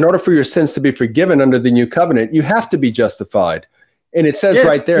forgiven. In order for your sins to be forgiven under the new covenant, you have to be justified. And it says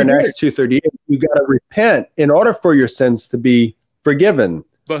right there in Acts 2:38, you got to repent in order for your sins to be forgiven.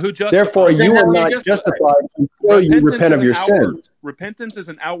 But who justifies? Therefore, you are not justified until you repent of your sins. Repentance is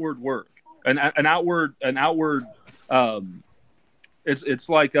an outward work, an outward. It's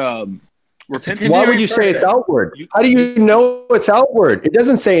like repentance. Why would you say it's outward? How do you know it's outward? It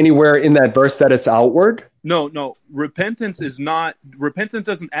doesn't say anywhere in that verse that it's outward. No. Repentance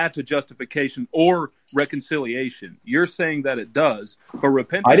doesn't add to justification or reconciliation. You're saying that it does, but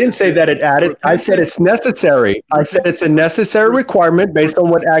repentance. I didn't say that it added. I said it's necessary. I said it's a necessary requirement based on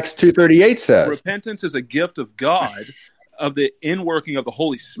what Acts 2:38 says. Repentance is a gift of God, of the inworking of the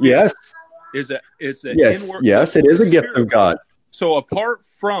Holy Spirit. Yes. Yes, it is a gift of God. So apart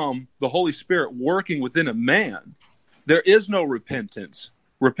from the Holy Spirit working within a man, there is no repentance.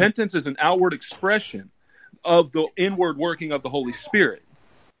 Repentance is an outward expression of the inward working of the Holy Spirit.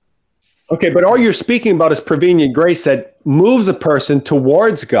 Okay, but all you're speaking about is prevenient grace that moves a person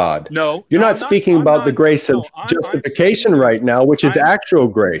towards God. No. You're not speaking about the grace of justification right now, which is actual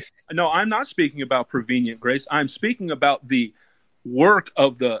grace. No, I'm not speaking about prevenient grace. I'm speaking about the work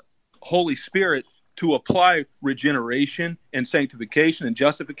of the Holy Spirit to apply regeneration and sanctification and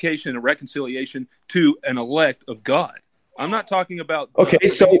justification and reconciliation to an elect of God. I'm not talking about... Okay,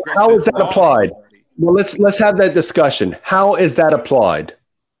 so how is that applied? Well, let's have that discussion. How is that applied?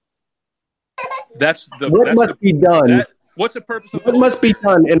 What must be done? What's the purpose of what must be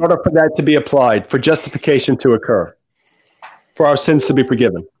done in order for that to be applied, for justification to occur, for our sins to be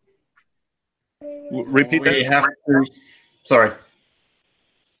forgiven? Repeat that.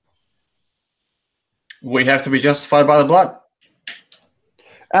 We have to be justified by the blood.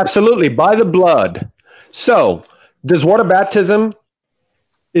 Absolutely, by the blood. So, does water baptism,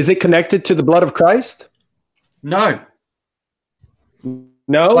 is it connected to the blood of Christ? No.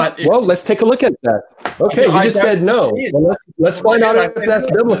 No? Well, let's take a look at that. Okay, you just said no. Well, let's find out if that's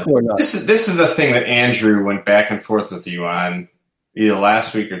biblical or not. This is the thing that Andrew went back and forth with you on either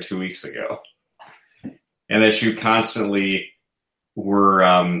last week or 2 weeks ago. And that you constantly were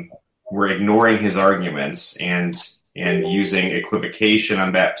were ignoring his arguments and using equivocation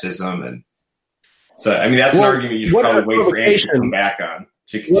on baptism. And so, I mean, that's an argument you should probably wait for Andrew to come back on.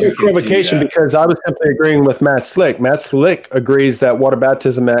 What equivocation? Because I was simply agreeing with Matt Slick. Matt Slick agrees that water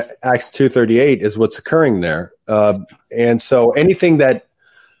baptism at Acts 2:38 is what's occurring there. And so anything that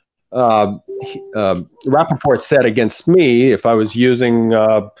Rappaport said against me, if I was using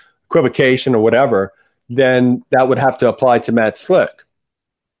equivocation or whatever, then that would have to apply to Matt Slick.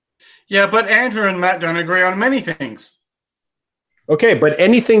 Yeah, but Andrew and Matt don't agree on many things. Okay, but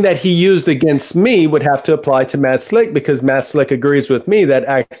anything that he used against me would have to apply to Matt Slick, because Matt Slick agrees with me that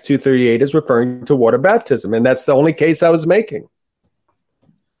Acts 2:38 is referring to water baptism, and that's the only case I was making.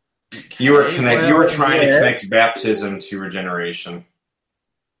 You were trying to connect baptism to regeneration.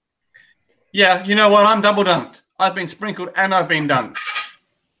 Yeah, you know what? I'm double dunked. I've been sprinkled and I've been dunked.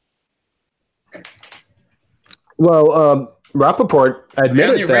 Well, Rappaport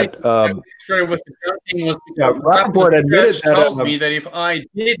admitted that. Rappaport admitted that. Told me that if I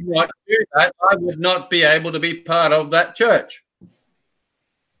did not do that, I would not be able to be part of that church.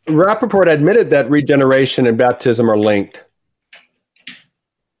 Rappaport admitted that regeneration and baptism are linked.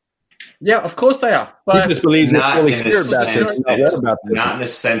 Yeah, of course they are. But he just believes it's Holy Spirit baptism, not water baptism. Not in the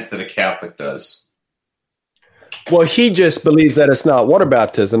sense that a Catholic does. Well, he just believes that it's not water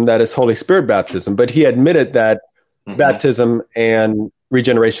baptism, that it's Holy Spirit baptism. But he admitted that baptism and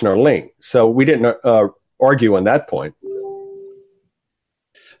regeneration are linked. So we didn't argue on that point.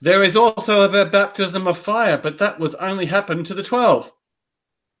 There is also a baptism of fire, but that was only happened to the 12.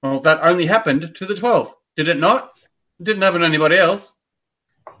 Well, that only happened to the 12. Did it not? It didn't happen to anybody else.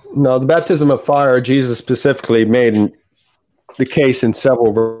 No, the baptism of fire, Jesus specifically made the case in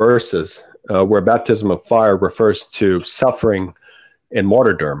several verses where baptism of fire refers to suffering and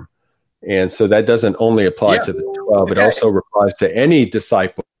martyrdom. And so that doesn't only apply to the 12, it also applies to any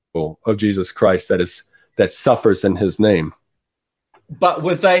disciple of Jesus Christ that suffers in his name. But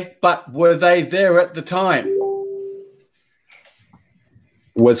were they there at the time?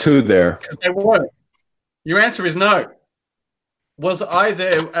 Was who there? Because they weren't. Your answer is no. Was I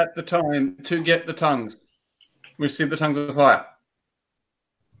there at the time to get the tongues? Receive the tongues of fire?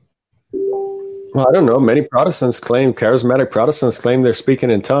 Well, I don't know. Many charismatic Protestants claim they're speaking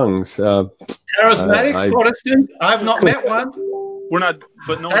in tongues. Charismatic Protestants? I've not met one. We're not,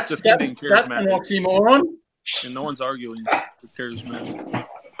 but no one's defending charismatic. That's an oxymoron. And no one's arguing for charismatic.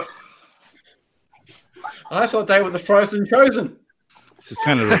 I thought they were the frozen chosen. This is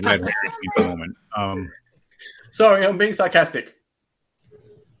kind of the red moment. Sorry, I'm being sarcastic.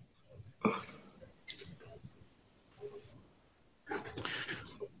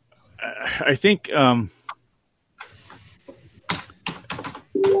 I think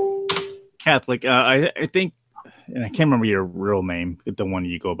Catholic. I think, and I can't remember your real name, the one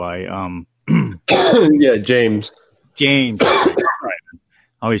you go by. Yeah, James. James. Right.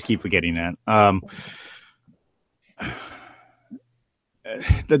 I always keep forgetting that.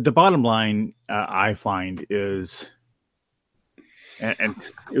 The bottom line I find is, and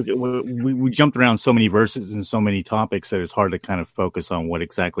we jumped around so many verses and so many topics that it's hard to kind of focus on what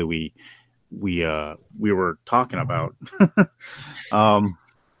exactly we were talking about.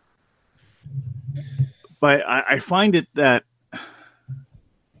 But I find it that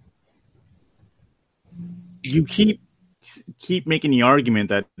you keep making the argument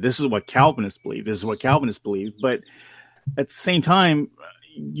that this is what Calvinists believe. This is what Calvinists believe, but at the same time,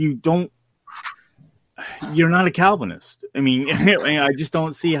 you're not a Calvinist. I mean, I just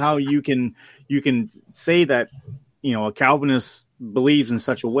don't see how you can say that, a Calvinist believes in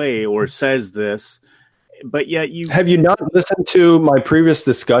such a way or says this, but yet have you not listened to my previous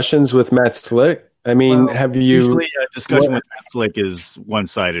discussions with Matt Slick? I mean, have you? Usually a discussion with Matt Slick is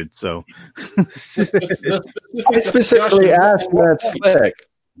one-sided, so. I specifically asked Matt Slick.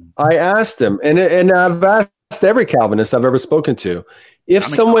 I asked him, and I've asked every Calvinist I've ever spoken to, if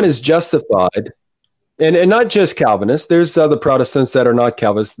someone is justified, and not just Calvinists, there's other Protestants that are not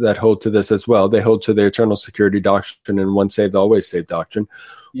Calvinists that hold to this as well. They hold to the eternal security doctrine and once saved, always saved doctrine,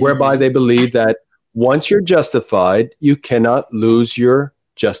 whereby they believe that once you're justified, you cannot lose your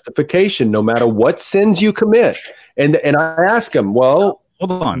justification, no matter what sins you commit. And I ask him, well,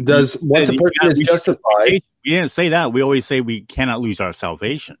 hold on. Once a person is justified, we didn't say that. We always say we cannot lose our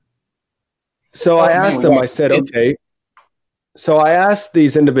salvation. So I asked them, I said, okay. So I asked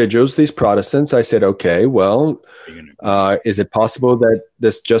these individuals, these Protestants, I said, okay, well, is it possible that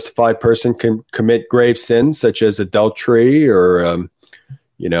this justified person can commit grave sins such as adultery or,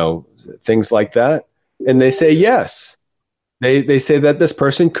 things like that? And they say yes. They say that this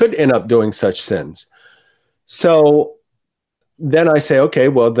person could end up doing such sins. So then I say, okay,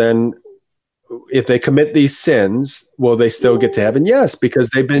 well then if they commit these sins, will they still get to heaven? Yes, because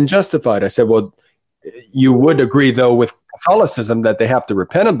they've been justified. I said, well, you would agree, though, with Catholicism that they have to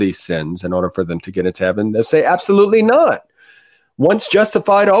repent of these sins in order for them to get into heaven. They'll say, absolutely not. Once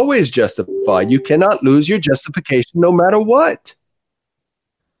justified, always justified. You cannot lose your justification no matter what.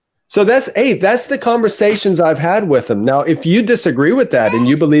 So that's the conversations I've had with them. Now, if you disagree with that and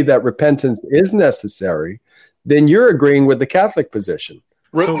you believe that repentance is necessary, then you're agreeing with the Catholic position.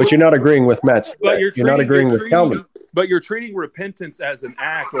 But you're not agreeing with Matt. You're not agreeing with Calvin. But you're treating repentance as an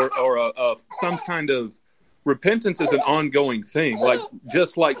act or some kind of repentance is an ongoing thing,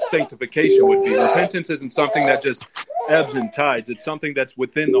 just like sanctification would be. Repentance isn't something that just ebbs and tides. It's something that's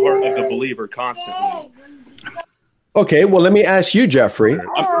within the heart of the believer constantly. Okay, well, let me ask you, Jeffrey.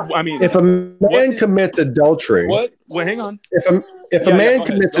 I mean, if a man commits adultery, what? Well, hang on. If a man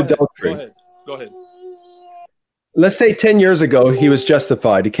commits adultery, go ahead. Let's say 10 years ago he was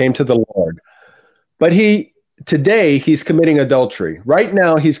justified. He came to the Lord, but today he's committing adultery. Right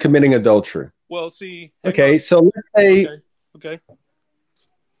now he's committing adultery. Well, see. Okay, so let's say. Okay.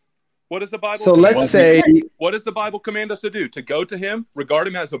 What does the Bible? So let's say. What does the Bible command us to do? To go to him, regard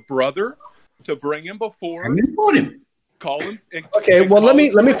him as a brother, to bring him before, call him. Okay, well let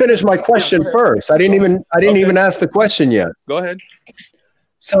me finish my question first. I didn't even ask the question yet. Go ahead.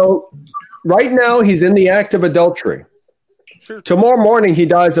 So, right now he's in the act of adultery. Sure. Tomorrow morning he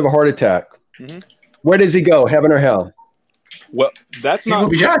dies of a heart attack. Mm-hmm. Where does he go? Heaven or hell? Well, that's not. He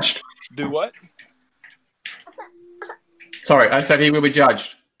will be judged. Do what? Sorry, I said he will be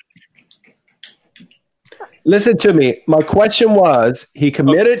judged. Listen to me. My question was, he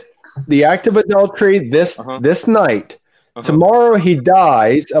committed the act of adultery this night. Tomorrow he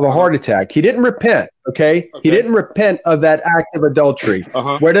dies of a heart attack. He didn't repent, okay? He didn't repent of that act of adultery.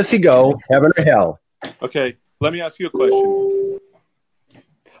 Where does he go? Heaven or hell? Okay, let me ask you a question.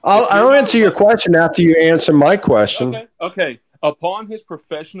 I'll answer your question after you answer my question. Okay. Upon his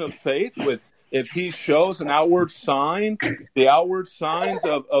profession of faith, if he shows an outward sign, the outward signs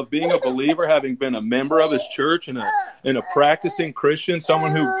of being a believer, having been a member of his church and a practicing Christian,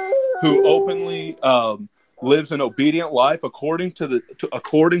 someone who openly lives an obedient life according to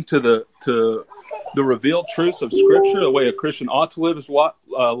the revealed truths of Scripture, the way a Christian ought to live his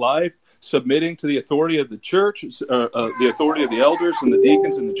life, submitting to the authority of the church, the authority of the elders and the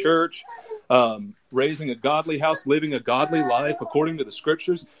deacons in the church. Raising a godly house, living a godly life according to the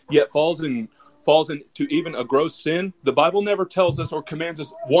Scriptures, yet falls into even a gross sin. The Bible never tells us or commands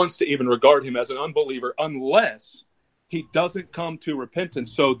us once to even regard him as an unbeliever unless he doesn't come to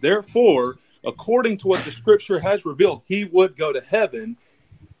repentance. So therefore, according to what the Scripture has revealed, he would go to heaven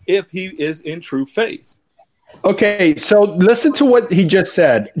if he is in true faith. Okay, so listen to what he just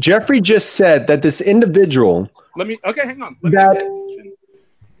said. Jeffrey just said that this individual... hang on.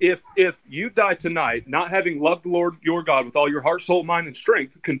 If you die tonight, not having loved the Lord your God with all your heart, soul, mind, and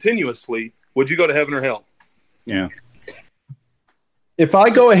strength continuously, would you go to heaven or hell? Yeah. If I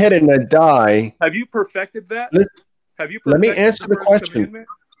go ahead and die... Have you perfected that? Let me answer the question.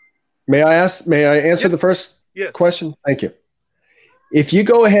 May I answer the first question? Thank you. If you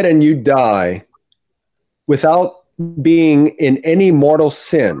go ahead and you die without being in any mortal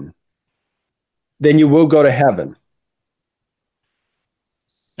sin, then you will go to heaven.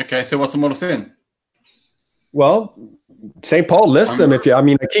 Okay, so what's the mortal sin? Well, St. Paul lists them. I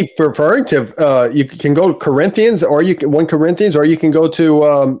keep referring to. You can go to Corinthians, or 1 Corinthians, or you can go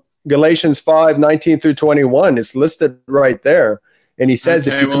to Galatians 5:19 through 21. It's listed right there, and he says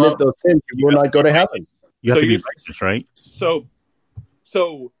if you commit those sins, you will not go to heaven. You have to be righteous, right?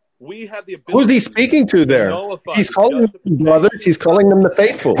 So we have the ability. Who's he speaking to there? He's calling them brothers. He's calling them the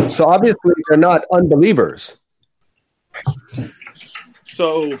faithful. So obviously they're not unbelievers.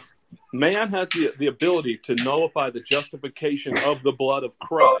 So man has the ability to nullify the justification of the blood of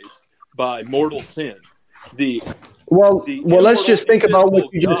Christ by mortal sin. Let's just think about what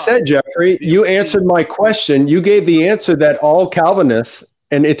you just said, Jeffrey. You answered my question. You gave the answer that all Calvinists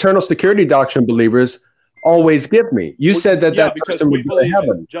and eternal security doctrine believers always give me. You said that person would go to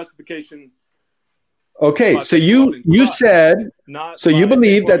heaven. Justification. Okay, so you said, so you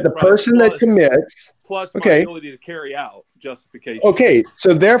believe that the person that commits... Plus my ability to carry out justification. Okay,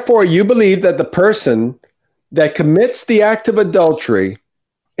 so therefore you believe that the person that commits the act of adultery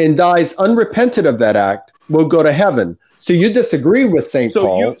and dies unrepentant of that act will go to heaven. So you disagree with St.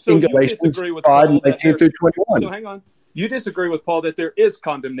 Paul in Galatians 5:19 through 21. So hang on. You disagree with Paul that there is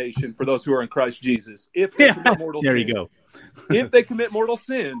condemnation for those who are in Christ Jesus if they commit mortal sin. There you go. If they commit mortal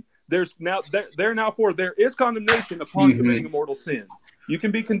sin, there is condemnation upon committing a mortal sin. You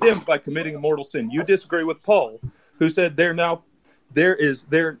can be condemned by committing a mortal sin. You disagree with Paul, who said there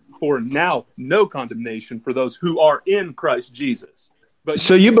therefore now no condemnation for those who are in Christ Jesus. But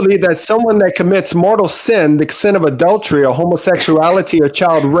so you believe that someone that commits mortal sin, the sin of adultery or homosexuality or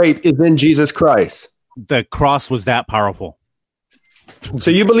child rape, is in Jesus Christ? The cross was that powerful.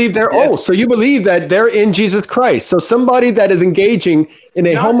 So you believe so you believe that they're in Jesus Christ. So somebody that is engaging in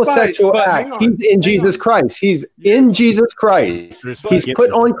a homosexual act, he's in Jesus Christ. He's in Jesus Christ. He's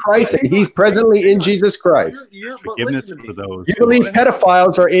put on Christ and he's presently in Jesus Christ. Forgiveness for those. You believe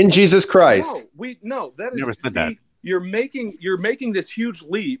pedophiles are in Jesus Christ? No, that is never said that. You're making this huge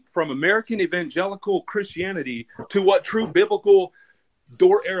leap from American evangelical Christianity to what true biblical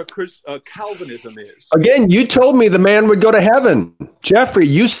door era Calvinism is. Again, you told me the man would go to heaven. Jeffrey,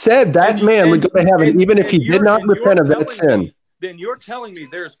 you said that man would go to heaven even if he did not repent of that sin. Then you're telling me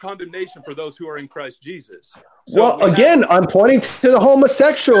there's condemnation for those who are in Christ Jesus. So well, again, I'm pointing to the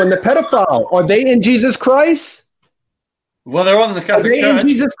homosexual and the pedophile. Are they in Jesus Christ? Well, they're all in the Catholic Church. Are they in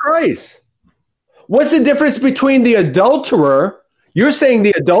Jesus Christ? What's the difference between the adulterer? You're saying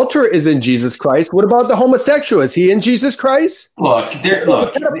the adulterer is in Jesus Christ. What about the homosexual? Is he in Jesus Christ?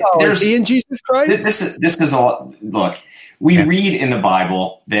 There's is he in Jesus Christ? This is all. Look, we read in the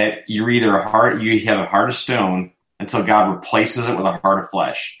Bible that you have a heart of stone until God replaces it with a heart of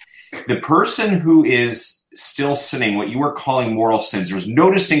flesh. The person who is still sinning, what you are calling mortal sins, there's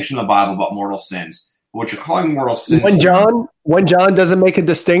no distinction in the Bible about mortal sins. What you're calling mortal sins. When John doesn't make a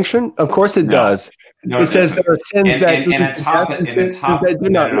distinction, of course it does. No, it says there are sins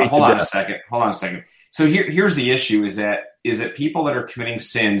Hold on a second. So here's the issue: is that people that are committing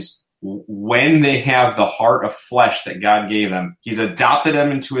sins, when they have the heart of flesh that God gave them, He's adopted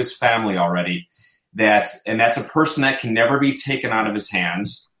them into His family already. That's a person that can never be taken out of His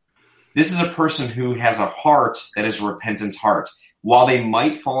hands. This is a person who has a heart that is a repentant heart. While they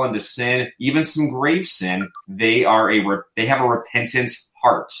might fall into sin, even some grave sin, they have a repentant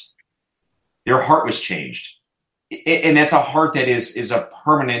heart. Their heart was changed, and that's a heart that is a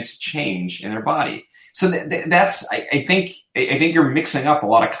permanent change in their body. So that's I think you're mixing up a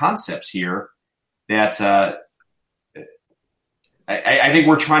lot of concepts here. That I think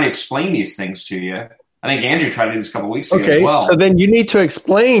we're trying to explain these things to you. I think Andrew tried to do this a couple of weeks ago as well. So then you need to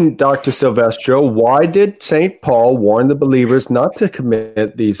explain, Dr. Silvestro, why did St. Paul warn the believers not to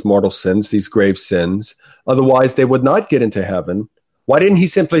commit these mortal sins, these grave sins? Otherwise, they would not get into heaven. Why didn't he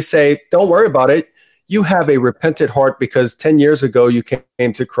simply say, don't worry about it. You have a repentant heart because 10 years ago you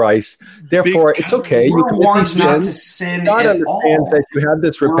came to Christ. Therefore, it's okay. You can warned not to sin God at understands all. that you have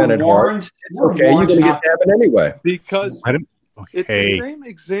this repentant heart. It's okay. You're going to get to heaven anyway. Because it's the same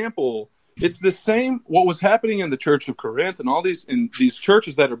example. It's the same. What was happening in the Church of Corinth and all these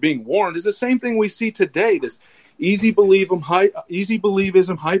churches that are being warned is the same thing we see today. This easy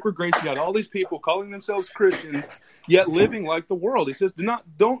believism, hyper grace. You got all these people calling themselves Christians, yet living like the world. He says,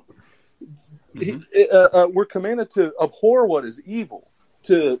 we're commanded to abhor what is evil,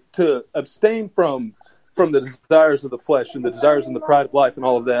 to abstain from the desires of the flesh and the desires and the pride of life and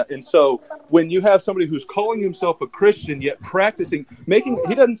all of that. And so when you have somebody who's calling himself a Christian yet practicing,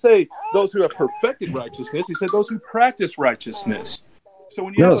 he doesn't say those who have perfected righteousness. He said those who practice righteousess. So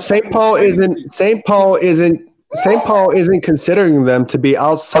when St. Paul isn't considering them to be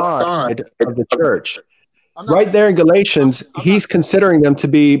outside of the church. Right there in Galatians, he's considering them to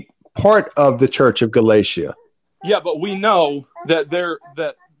be part of the church of Galatia. Yeah, but we know that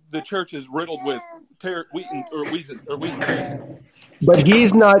the church is riddled with weeds. But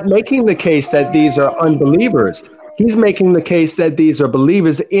he's not making the case that these are unbelievers. He's making the case that these are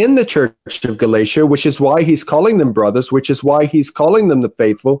believers in the church of Galatia, which is why he's calling them brothers, which is why he's calling them the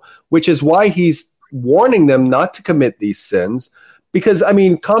faithful, which is why he's warning them not to commit these sins. Because,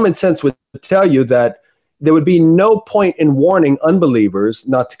 common sense would tell you that there would be no point in warning unbelievers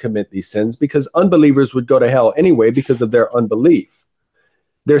not to commit these sins because unbelievers would go to hell anyway because of their unbelief.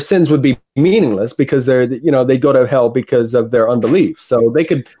 Their sins would be meaningless because they go to hell because of their unbelief. So they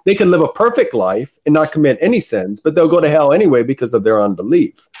could live a perfect life and not commit any sins, but they'll go to hell anyway because of their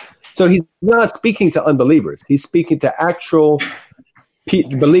unbelief. So he's not speaking to unbelievers. He's speaking to actual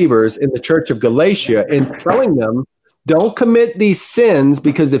believers in the church of Galatia and telling them, don't commit these sins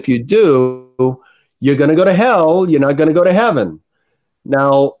because if you do, you're going to go to hell. You're not going to go to heaven.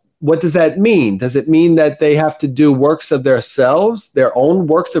 Now, what does that mean? Does it mean that they have to do works of themselves, their own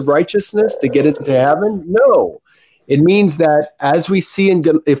works of righteousness to get into heaven? No. It means that, as we see in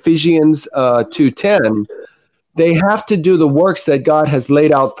Ephesians 2:10, they have to do the works that God has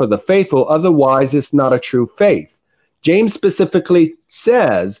laid out for the faithful. Otherwise, it's not a true faith. James specifically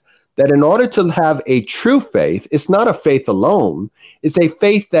says that in order to have a true faith, it's not a faith alone. It's a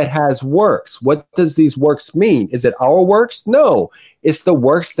faith that has works. What does these works mean? Is it our works? No. It's the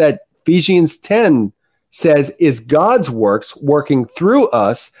works that Ephesians 10 says is God's works working through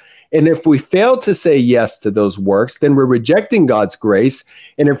us. And if we fail to say yes to those works, then we're rejecting God's grace.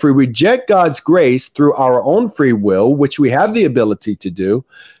 And if we reject God's grace through our own free will, which we have the ability to do,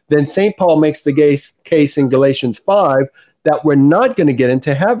 then St. Paul makes the case in Galatians 5 that we're not going to get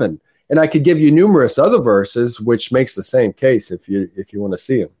into heaven. And I could give you numerous other verses which makes the same case if you want to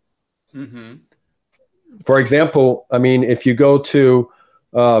see them. Mm-hmm. For example, I mean, if you go to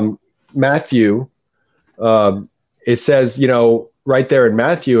Matthew, it says, right there in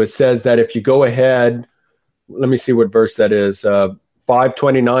Matthew, it says that if you go ahead, let me see what verse that is,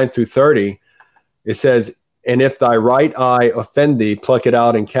 5:29 through 30, it says, and if thy right eye offend thee, pluck it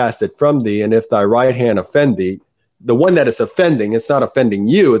out and cast it from thee. And if thy right hand offend thee, the one that is offending, it's not offending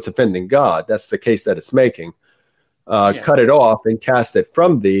you, it's offending God. That's the case that it's making. Yes. Cut it off and cast it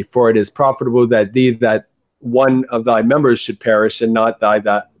from thee, for it is profitable that one of thy members should perish, and not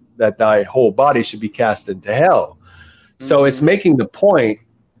that thy whole body should be cast into hell. Mm-hmm. So it's making the point.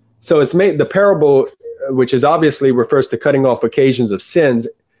 So it's made the parable, which is obviously refers to cutting off occasions of sins,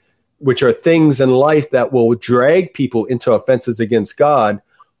 which are things in life that will drag people into offenses against God,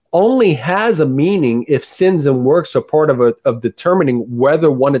 only has a meaning if sins and works are part of determining whether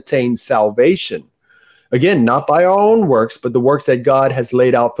one attains salvation. Again, not by our own works, but the works that God has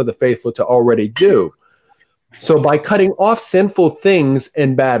laid out for the faithful to already do. So by cutting off sinful things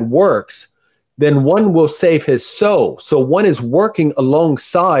and bad works, then one will save his soul. So one is working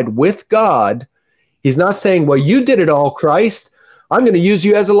alongside with God. He's not saying, well, you did it all, Christ. I'm going to use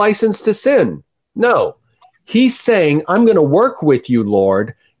you as a license to sin. No, he's saying, I'm going to work with you,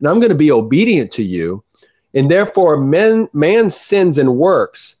 Lord, and I'm going to be obedient to you. And therefore, man's sins and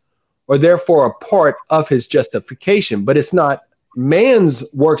works are therefore a part of his justification, but it's not man's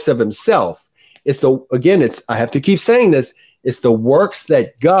works of himself. I have to keep saying this, it's the works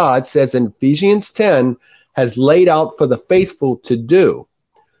that God says in Ephesians 10 has laid out for the faithful to do.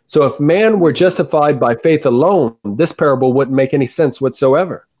 So if man were justified by faith alone, this parable wouldn't make any sense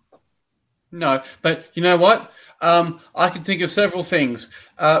whatsoever. No, but you know what? I can think of several things.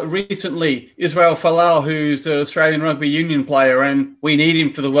 Recently, Israel Folau, who's an Australian rugby union player, and we need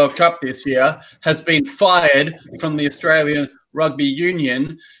him for the World Cup this year, has been fired from the Australian Rugby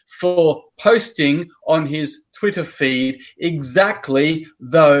Union for posting on his Twitter feed exactly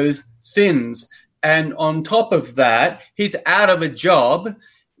those sins. And on top of that, he's out of a job.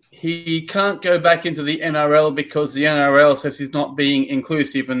 He can't go back into the NRL because the NRL says he's not being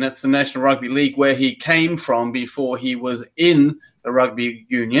inclusive, and that's the National Rugby League where he came from before he was in the rugby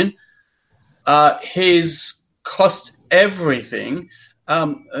union. He's cost everything.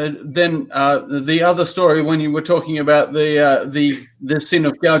 Then the other story, when you were talking about the sin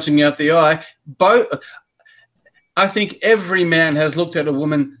of gouging out the eye, I think every man has looked at a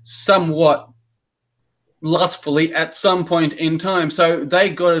woman somewhat lustfully at some point in time, so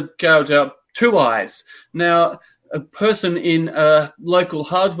they got to gouge out two eyes. Now, a person in a local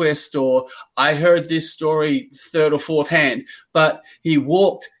hardware store, I heard this story third or fourth hand, but he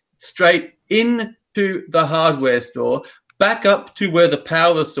walked straight into the hardware store, back up to where the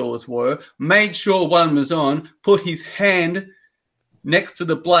power saws were, made sure one was on, put his hand next to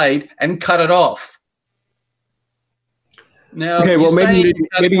the blade and cut it off. Now, okay, well, maybe you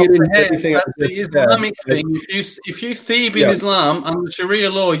didn't get anything. That's the Islamic thing. If you thieve in Islam under Sharia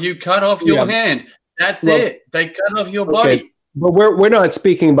law, you cut off your hand. That's it. They cut off your body. But we're not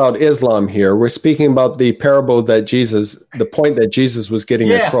speaking about Islam here. We're speaking about the parable that the point that Jesus was getting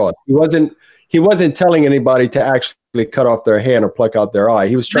across. He wasn't telling anybody to actually cut off their hand or pluck out their eye.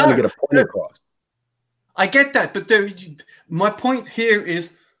 He was trying to get a point across. I get that, but my point here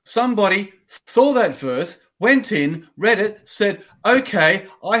is somebody saw that verse, went in, read it, said, okay,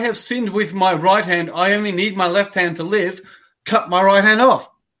 I have sinned with my right hand. I only need my left hand to live. Cut my right hand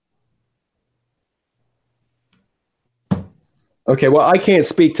off. Okay, well, I can't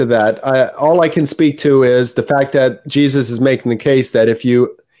speak to that. All I can speak to is the fact that Jesus is making the case that if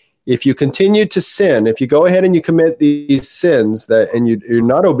you continue to sin, if you go ahead and you commit these sins and you're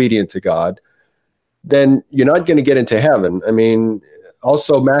not obedient to God, then you're not going to get into heaven. I mean,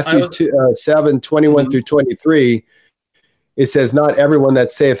 also Matthew 7:21 through 23, it says, not everyone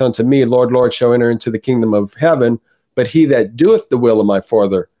that saith unto me, Lord, Lord, shall enter into the kingdom of heaven, but he that doeth the will of my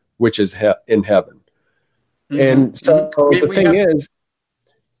Father, which is in heaven. Mm-hmm. And so the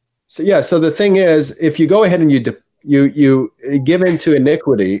thing is, if you go ahead and you give into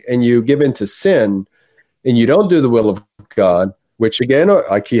iniquity and you give into sin and you don't do the will of God, which again,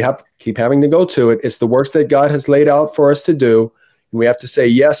 I keep having to go to it. It's the works that God has laid out for us to do. And we have to say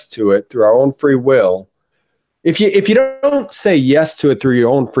yes to it through our own free will. If you don't say yes to it through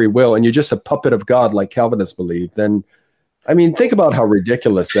your own free will and you're just a puppet of God like Calvinists believe, then, I mean, think about how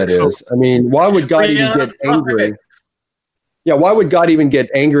ridiculous that is. I mean, why would God even get angry? Yeah, why would God even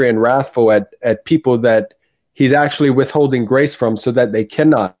get angry and wrathful at people that he's actually withholding grace from so that they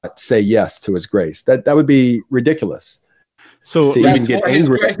cannot say yes to his grace? That would be ridiculous. So to even get angry. His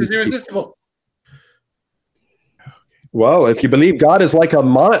grace is irresistible. Well, if you believe God is like a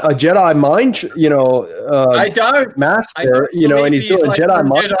Jedi mind, I don't master, and he's doing like Jedi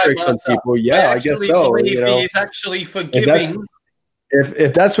mind tricks on master. people. Yeah, I guess so. He is actually forgiving.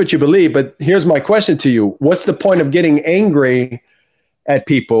 If that's what you believe, but here's my question to you: what's the point of getting angry at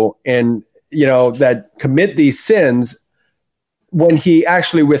people and that commit these sins when he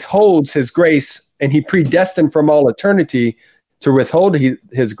actually withholds his grace and he predestined from all eternity to withhold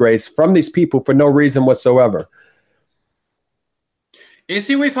his grace from these people for no reason whatsoever? Is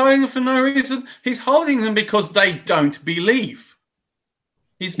he withholding them for no reason? He's holding them because they don't believe.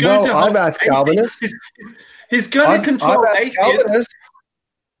 He's going to. I've asked Calvinists. He's going to control atheists.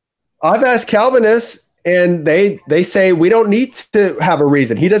 I've asked Calvinists, and they say we don't need to have a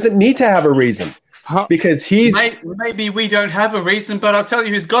reason. He doesn't need to have a reason because he's. Maybe we don't have a reason, but I'll tell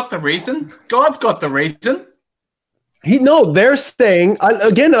you who's got the reason. God's got the reason. They're saying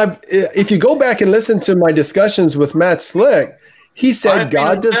again. If you go back and listen to my discussions with Matt Slick, he said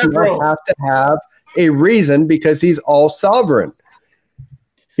God does not have to have a reason because he's all sovereign.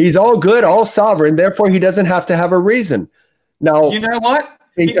 He's all good, all sovereign. Therefore, he doesn't have to have a reason. Now, you know what?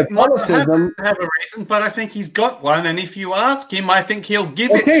 In he Catholicism, might have a reason, but I think he's got one. And if you ask him, I think he'll give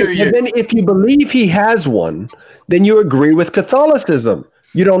it to you. But then, if you believe he has one, then you agree with Catholicism.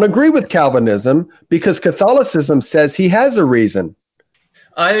 You don't agree with Calvinism because Catholicism says he has a reason.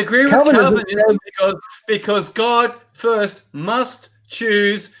 I agree with Calvinism because God first must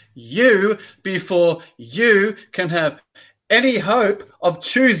choose you before you can have any hope of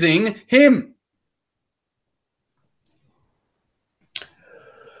choosing him.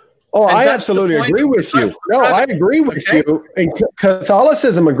 Oh, I absolutely agree with you. No, I agree with you. And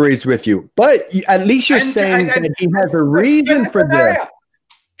Catholicism agrees with you. But at least you're saying that he has a reason for this.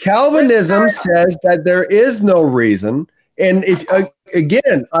 Calvinism says that there is no reason. And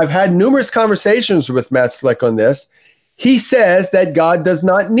again, I've had numerous conversations with Matt Slick on this. He says that God does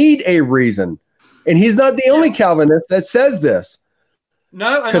not need a reason. And he's not the only Calvinist that says this.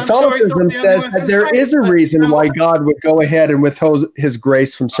 No, Catholicism says that there is a reason why God would go ahead and withhold his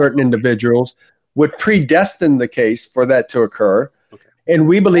grace from certain individuals, would predestine the case for that to occur. Okay. And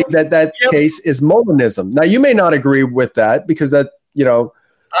we believe that case is Molinism. Now, you may not agree with that because that,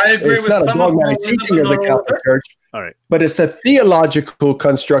 I agree it's with not a some dogmatic teaching of the Catholic Church. All right. But it's a theological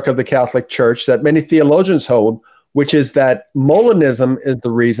construct of the Catholic Church that many theologians hold, which is that Molinism is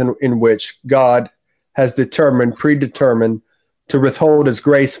the reason in which God has predetermined to withhold his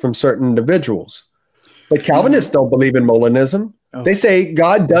grace from certain individuals. But Calvinists don't believe in Molinism. Oh. They say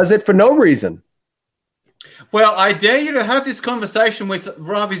God does it for no reason. Well, I dare you to have this conversation with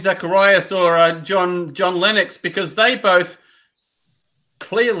Ravi Zacharias or John Lennox, because they both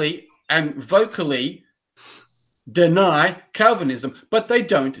clearly and vocally deny Calvinism, but they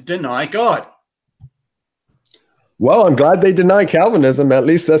don't deny God. Well, I'm glad they deny Calvinism. At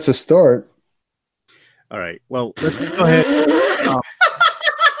least that's a start. All right. Well, let's go ahead.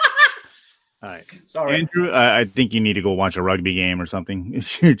 All right. Sorry, Andrew. I think you need to go watch a rugby game or something.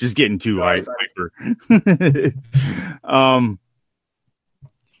 You're just getting too hyper.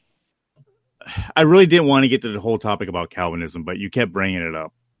 I really didn't want to get to the whole topic about Calvinism, but you kept bringing it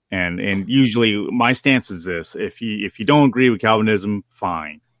up, and usually my stance is this: if you don't agree with Calvinism,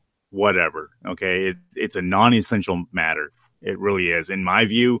 fine, whatever. Okay, it's a non-essential matter. It really is, in my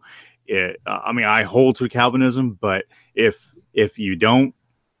view. I hold to Calvinism, but if you don't,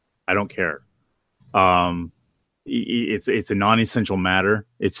 I don't care. It's a non-essential matter.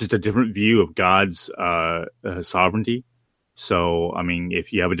 It's just a different view of God's sovereignty. So,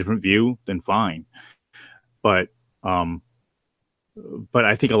 if you have a different view, then fine. But I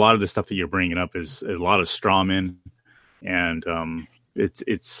think a lot of the stuff that you're bringing up is a lot of straw men, and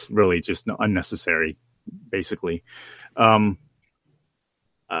it's really just unnecessary, basically.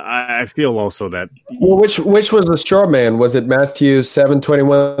 I feel also that. Well, which was a straw man? Was it Matthew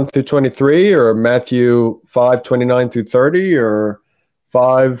 7:21 through 23, or Matthew 5:29 through 30, or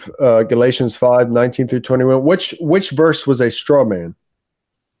Galatians 5:19 through 21? Which verse was a straw man?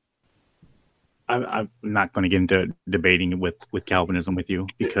 I'm not going to get into debating with Calvinism with you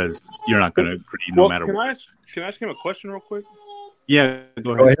because you're not going to agree no matter what. Can I ask him a question real quick? Yeah,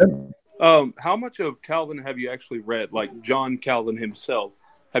 go ahead. How much of Calvin have you actually read? Like John Calvin himself.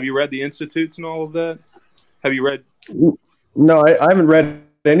 Have you read the Institutes and all of that? Have you read? No, I haven't read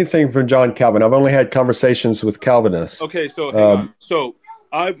anything from John Calvin. I've only had conversations with Calvinists. Okay, so hang on. So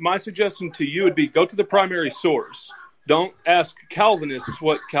my suggestion to you would be go to the primary source. Don't ask Calvinists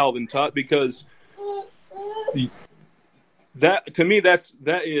what Calvin taught, because that to me that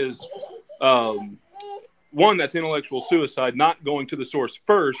is one, that's intellectual suicide, not going to the source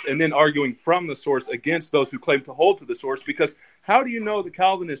first and then arguing from the source against those who claim to hold to the source. Because how do you know the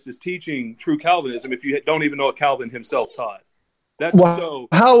Calvinist is teaching true Calvinism if you don't even know what Calvin himself taught?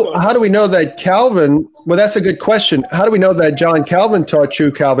 How do we know that Calvin? Well, that's a good question. How do we know that John Calvin taught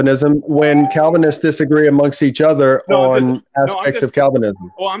true Calvinism when Calvinists disagree amongst each other on aspects of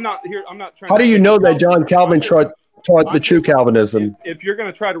Calvinism? Well, I'm not here. I'm not trying. How do you know that John Calvin taught the true Calvinism? If you're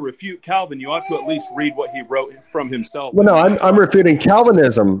going to try to refute Calvin, you ought to at least read what he wrote from himself. Well, no, I'm refuting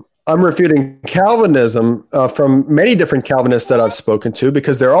Calvinism. I'm refuting Calvinism from many different Calvinists that I've spoken to,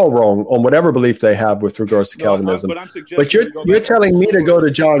 because they're all wrong on whatever belief they have with regards to Calvinism. But you're telling me to go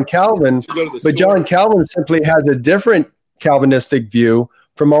to John Calvin, but John Calvin simply has a different Calvinistic view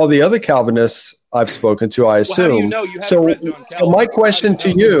from all the other Calvinists I've spoken to, I assume. So my question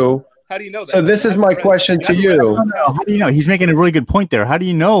to you. How do you know that? So this is my question to you. How do you know? He's making a really good point there. How do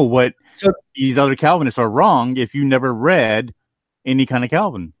you know what these other Calvinists are wrong if you never read any kind of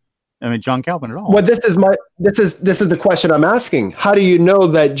Calvin? I mean, John Calvin at all. Well, this is the question I'm asking. How do you know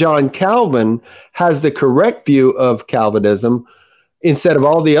that John Calvin has the correct view of Calvinism instead of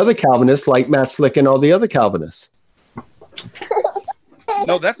all the other Calvinists like Matt Slick and all the other Calvinists?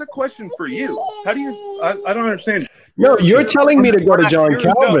 No, that's a question for you. How do you? I don't understand. No, you're telling me to go to John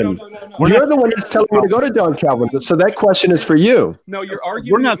Calvin. No. You're the one that's telling me to go to John Calvin. So that question is for you. No, you're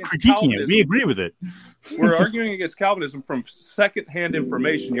arguing. We're not critiquing it. We agree with it. We're arguing against Calvinism from secondhand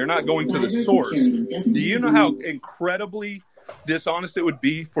information. You're not going to the source. Do you know how incredibly dishonest it would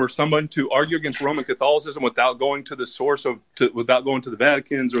be for someone to argue against Roman Catholicism without going to the source without going to the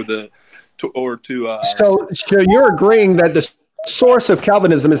Vaticans So you're agreeing that the source of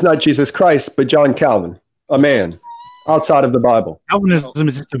Calvinism is not Jesus Christ, but John Calvin, a man outside of the Bible. Calvinism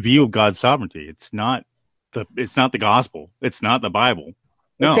is just a view of God's sovereignty. It's not the gospel. It's not the Bible.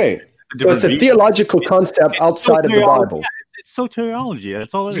 No. Okay. So it's a theological concept outside of the Bible. Yeah, it's soteriology.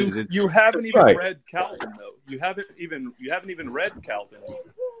 That's all it is. You haven't even read Calvin, though. You haven't even read Calvin.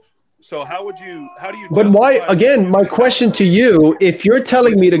 So how do you? But why? Again, my question to you: if you're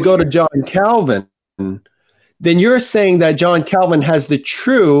telling me to go to John Calvin, then you're saying that John Calvin has the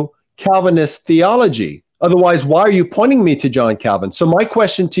true Calvinist theology. Otherwise, why are you pointing me to John Calvin? So my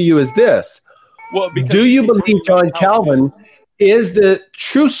question to you is this: do you believe John Calvin is the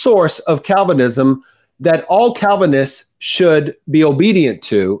true source of Calvinism that all Calvinists should be obedient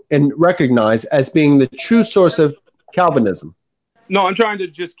to and recognize as being the true source of Calvinism? No, I'm trying to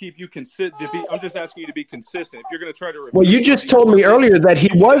just keep you consistent. I'm just asking you to be consistent. If you're going to try to... Well, you just told me earlier that he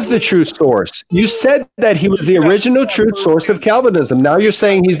was the true source. You said that he was the original true source of Calvinism. Now you're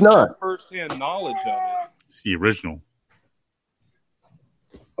saying he's not. First-hand knowledge of it. It's the original.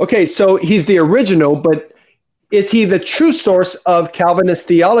 Okay, so he's the original, but is he the true source of Calvinist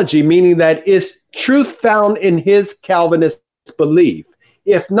theology, meaning that is truth found in his Calvinist belief?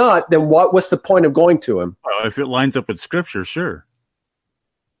 If not, then what's the point of going to him? Well, if it lines up with Scripture, sure.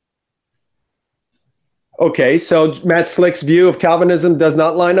 Okay, so Matt Slick's view of Calvinism does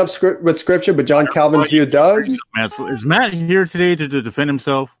not line up with Scripture, but John Calvin's view does? Is Matt here today to defend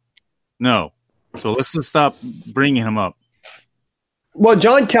himself? No. So let's just stop bringing him up. Well,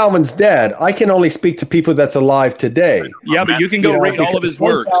 John Calvin's dead. I can only speak to people that's alive today. Yeah, but you can go read all of his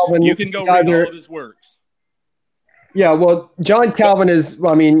works. You can go read all of his works. Yeah, well, John Calvin is,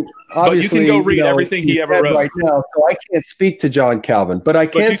 obviously, but you can go read everything he ever wrote. Right now, so I can't speak to John Calvin, but I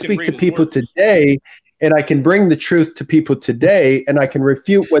can speak to people today, and I can bring the truth to people today, and I can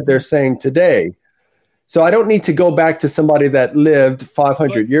refute what they're saying today. So I don't need to go back to somebody that lived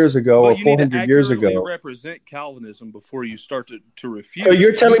 500 years ago or 400 years ago. You represent Calvinism before you start to refute. So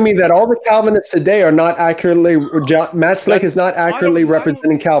you're telling me that all the Calvinists today are not accurately, Matt Slick is not accurately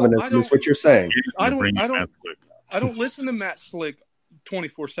representing Calvinism, is what you're saying. I don't listen to Matt Slick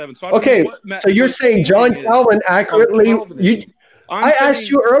 24/7. So okay, so you're saying John Calvin accurately... I asked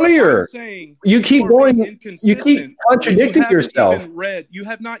you earlier. You keep going. You keep contradicting yourself. You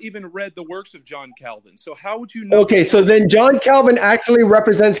have not even read the works of John Calvin. So how would you know? Okay, so then John Calvin accurately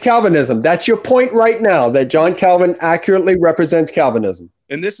represents Calvinism. That's your point right now, that John Calvin accurately represents Calvinism.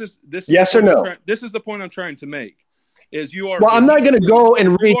 And this is yes or no? This is the point I'm trying to make. Is you are. Well, I'm not going to go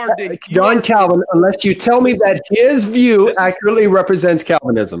and read John Calvin unless you tell me that his view accurately represents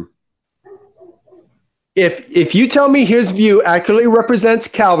Calvinism. If you tell me his view accurately represents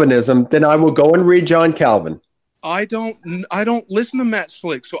Calvinism, then I will go and read John Calvin. I don't listen to Matt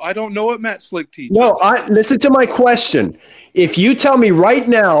Slick, so I don't know what Matt Slick teaches. No, listen to my question. If you tell me right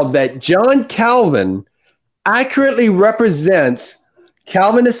now that John Calvin accurately represents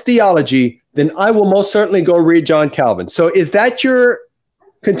Calvinist theology, then I will most certainly go read John Calvin. So is that your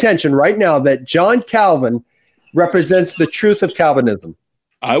contention right now, that John Calvin represents the truth of Calvinism?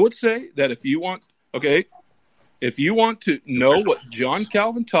 I would say that if you want to know what John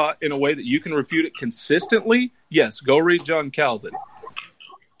Calvin taught in a way that you can refute it consistently, yes, go read John Calvin.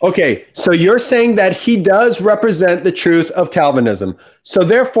 Okay, so you're saying that he does represent the truth of Calvinism. So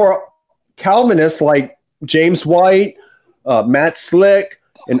therefore, Calvinists like James White, Matt Slick,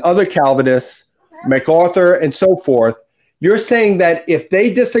 and other Calvinists, MacArthur, and so forth, you're saying that if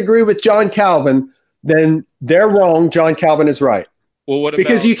they disagree with John Calvin, then they're wrong, John Calvin is right. Well, what about,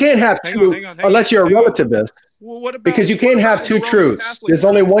 because you can't have two, unless you're a relativist. Well, what about, because you can't have two truths. There's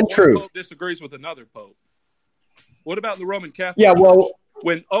only one truth. Pope disagrees with another pope. What about the Roman Catholic? Yeah, well,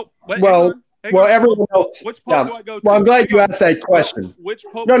 everyone else. Which pope do I go to? Well, I'm glad you asked that question. Which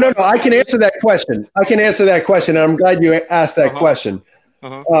pope? No. I can answer that question. And I'm glad you asked that question.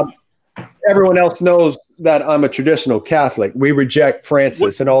 Everyone else knows that I'm a traditional Catholic. We reject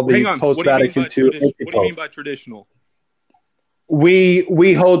Francis and all the post-Vatican II. What do you mean by traditional?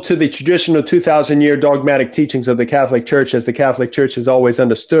 We hold to the traditional 2,000-year dogmatic teachings of the Catholic Church, as the Catholic Church has always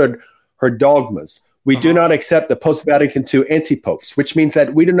understood her dogmas. We do not accept the post-Vatican II anti-popes, which means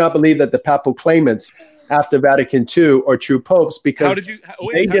that we do not believe that the papal claimants after Vatican II are true popes, because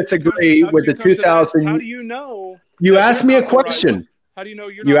they disagree with the 2,000. How do you know? You asked me a question. How do you know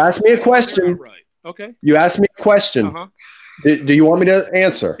you're You asked me a question. Right. Okay. You asked me a question. Do you want me to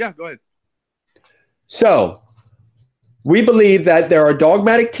answer? Yeah, go ahead. So, we believe that there are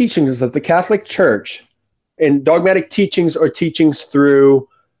dogmatic teachings of the Catholic Church, and dogmatic teachings are teachings through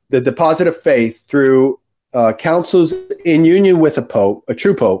the deposit of faith, through councils in union with a pope, a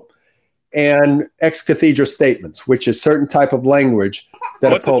true pope, and ex cathedra statements, which is certain type of language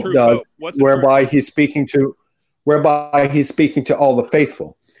that a pope does, whereby he's speaking to all the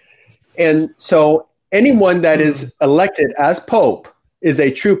faithful. And so anyone that is elected as pope is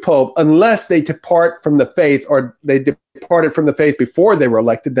a true pope, unless they depart from the faith, or they departed from the faith before they were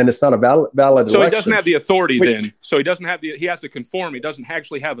elected, then it's not a valid election. So he doesn't have the authority then. So he doesn't have he has to conform. He doesn't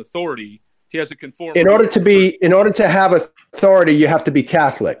actually have authority. He has to conform. In order to have authority, you have to be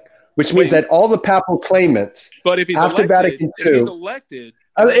Catholic, which means that all the papal claimants after Vatican II,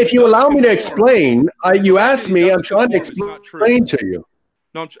 if you allow me to explain, you asked me, I'm trying to explain to you.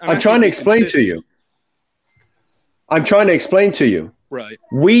 I'm trying to explain to you. I'm trying to explain to you. Right.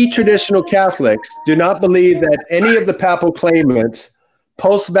 We traditional Catholics do not believe that any of the papal claimants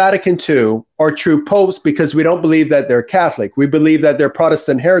post-Vatican II are true popes, because we don't believe that they're Catholic. We believe that they're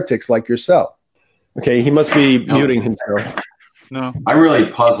Protestant heretics like yourself. Okay, he must be muting himself. No. I'm really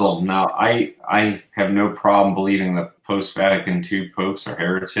puzzled now. I have no problem believing that post-Vatican II popes are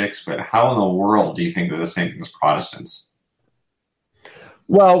heretics, but how in the world do you think they're the same thing as Protestants?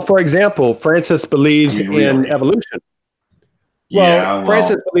 Well, for example, Francis believes in evolution.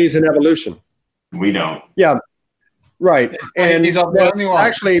 Francis believes in evolution. We don't. Yeah, right. And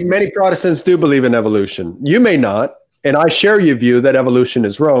actually, many Protestants do believe in evolution. You may not, and I share your view that evolution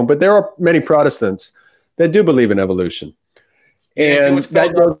is wrong, but there are many Protestants that do believe in evolution. And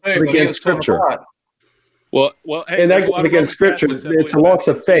that goes against Scripture. Well, hey, and that goes against Scripture. It's a loss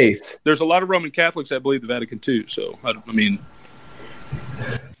of faith. There's a lot of Roman Catholics that believe the Vatican II, so, I mean...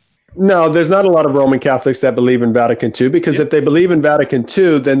 No, there's not a lot of Roman Catholics that believe in Vatican II, because if they believe in Vatican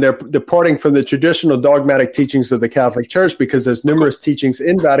II, then they're departing from the traditional dogmatic teachings of the Catholic Church, because there's numerous teachings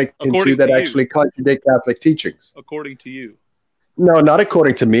in Vatican II that actually contradict Catholic teachings. According to you. No, not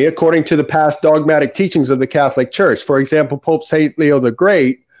according to me. According to the past dogmatic teachings of the Catholic Church. For example, Pope St. Leo the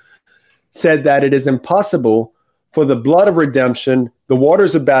Great said that it is impossible for the blood of redemption, the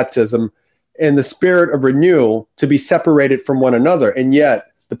waters of baptism, and the spirit of renewal to be separated from one another. And yet,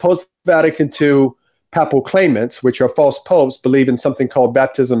 the post-Vatican II papal claimants, which are false popes, believe in something called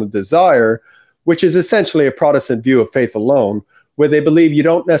baptism of desire, which is essentially a Protestant view of faith alone, where they believe you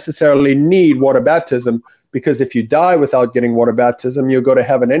don't necessarily need water baptism, because if you die without getting water baptism, you'll go to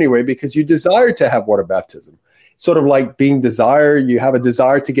heaven anyway, because you desire to have water baptism. Sort of like being desire, you have a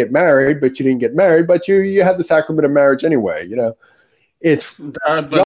desire to get married, but you didn't get married, but you have the sacrament of marriage anyway. You know, it's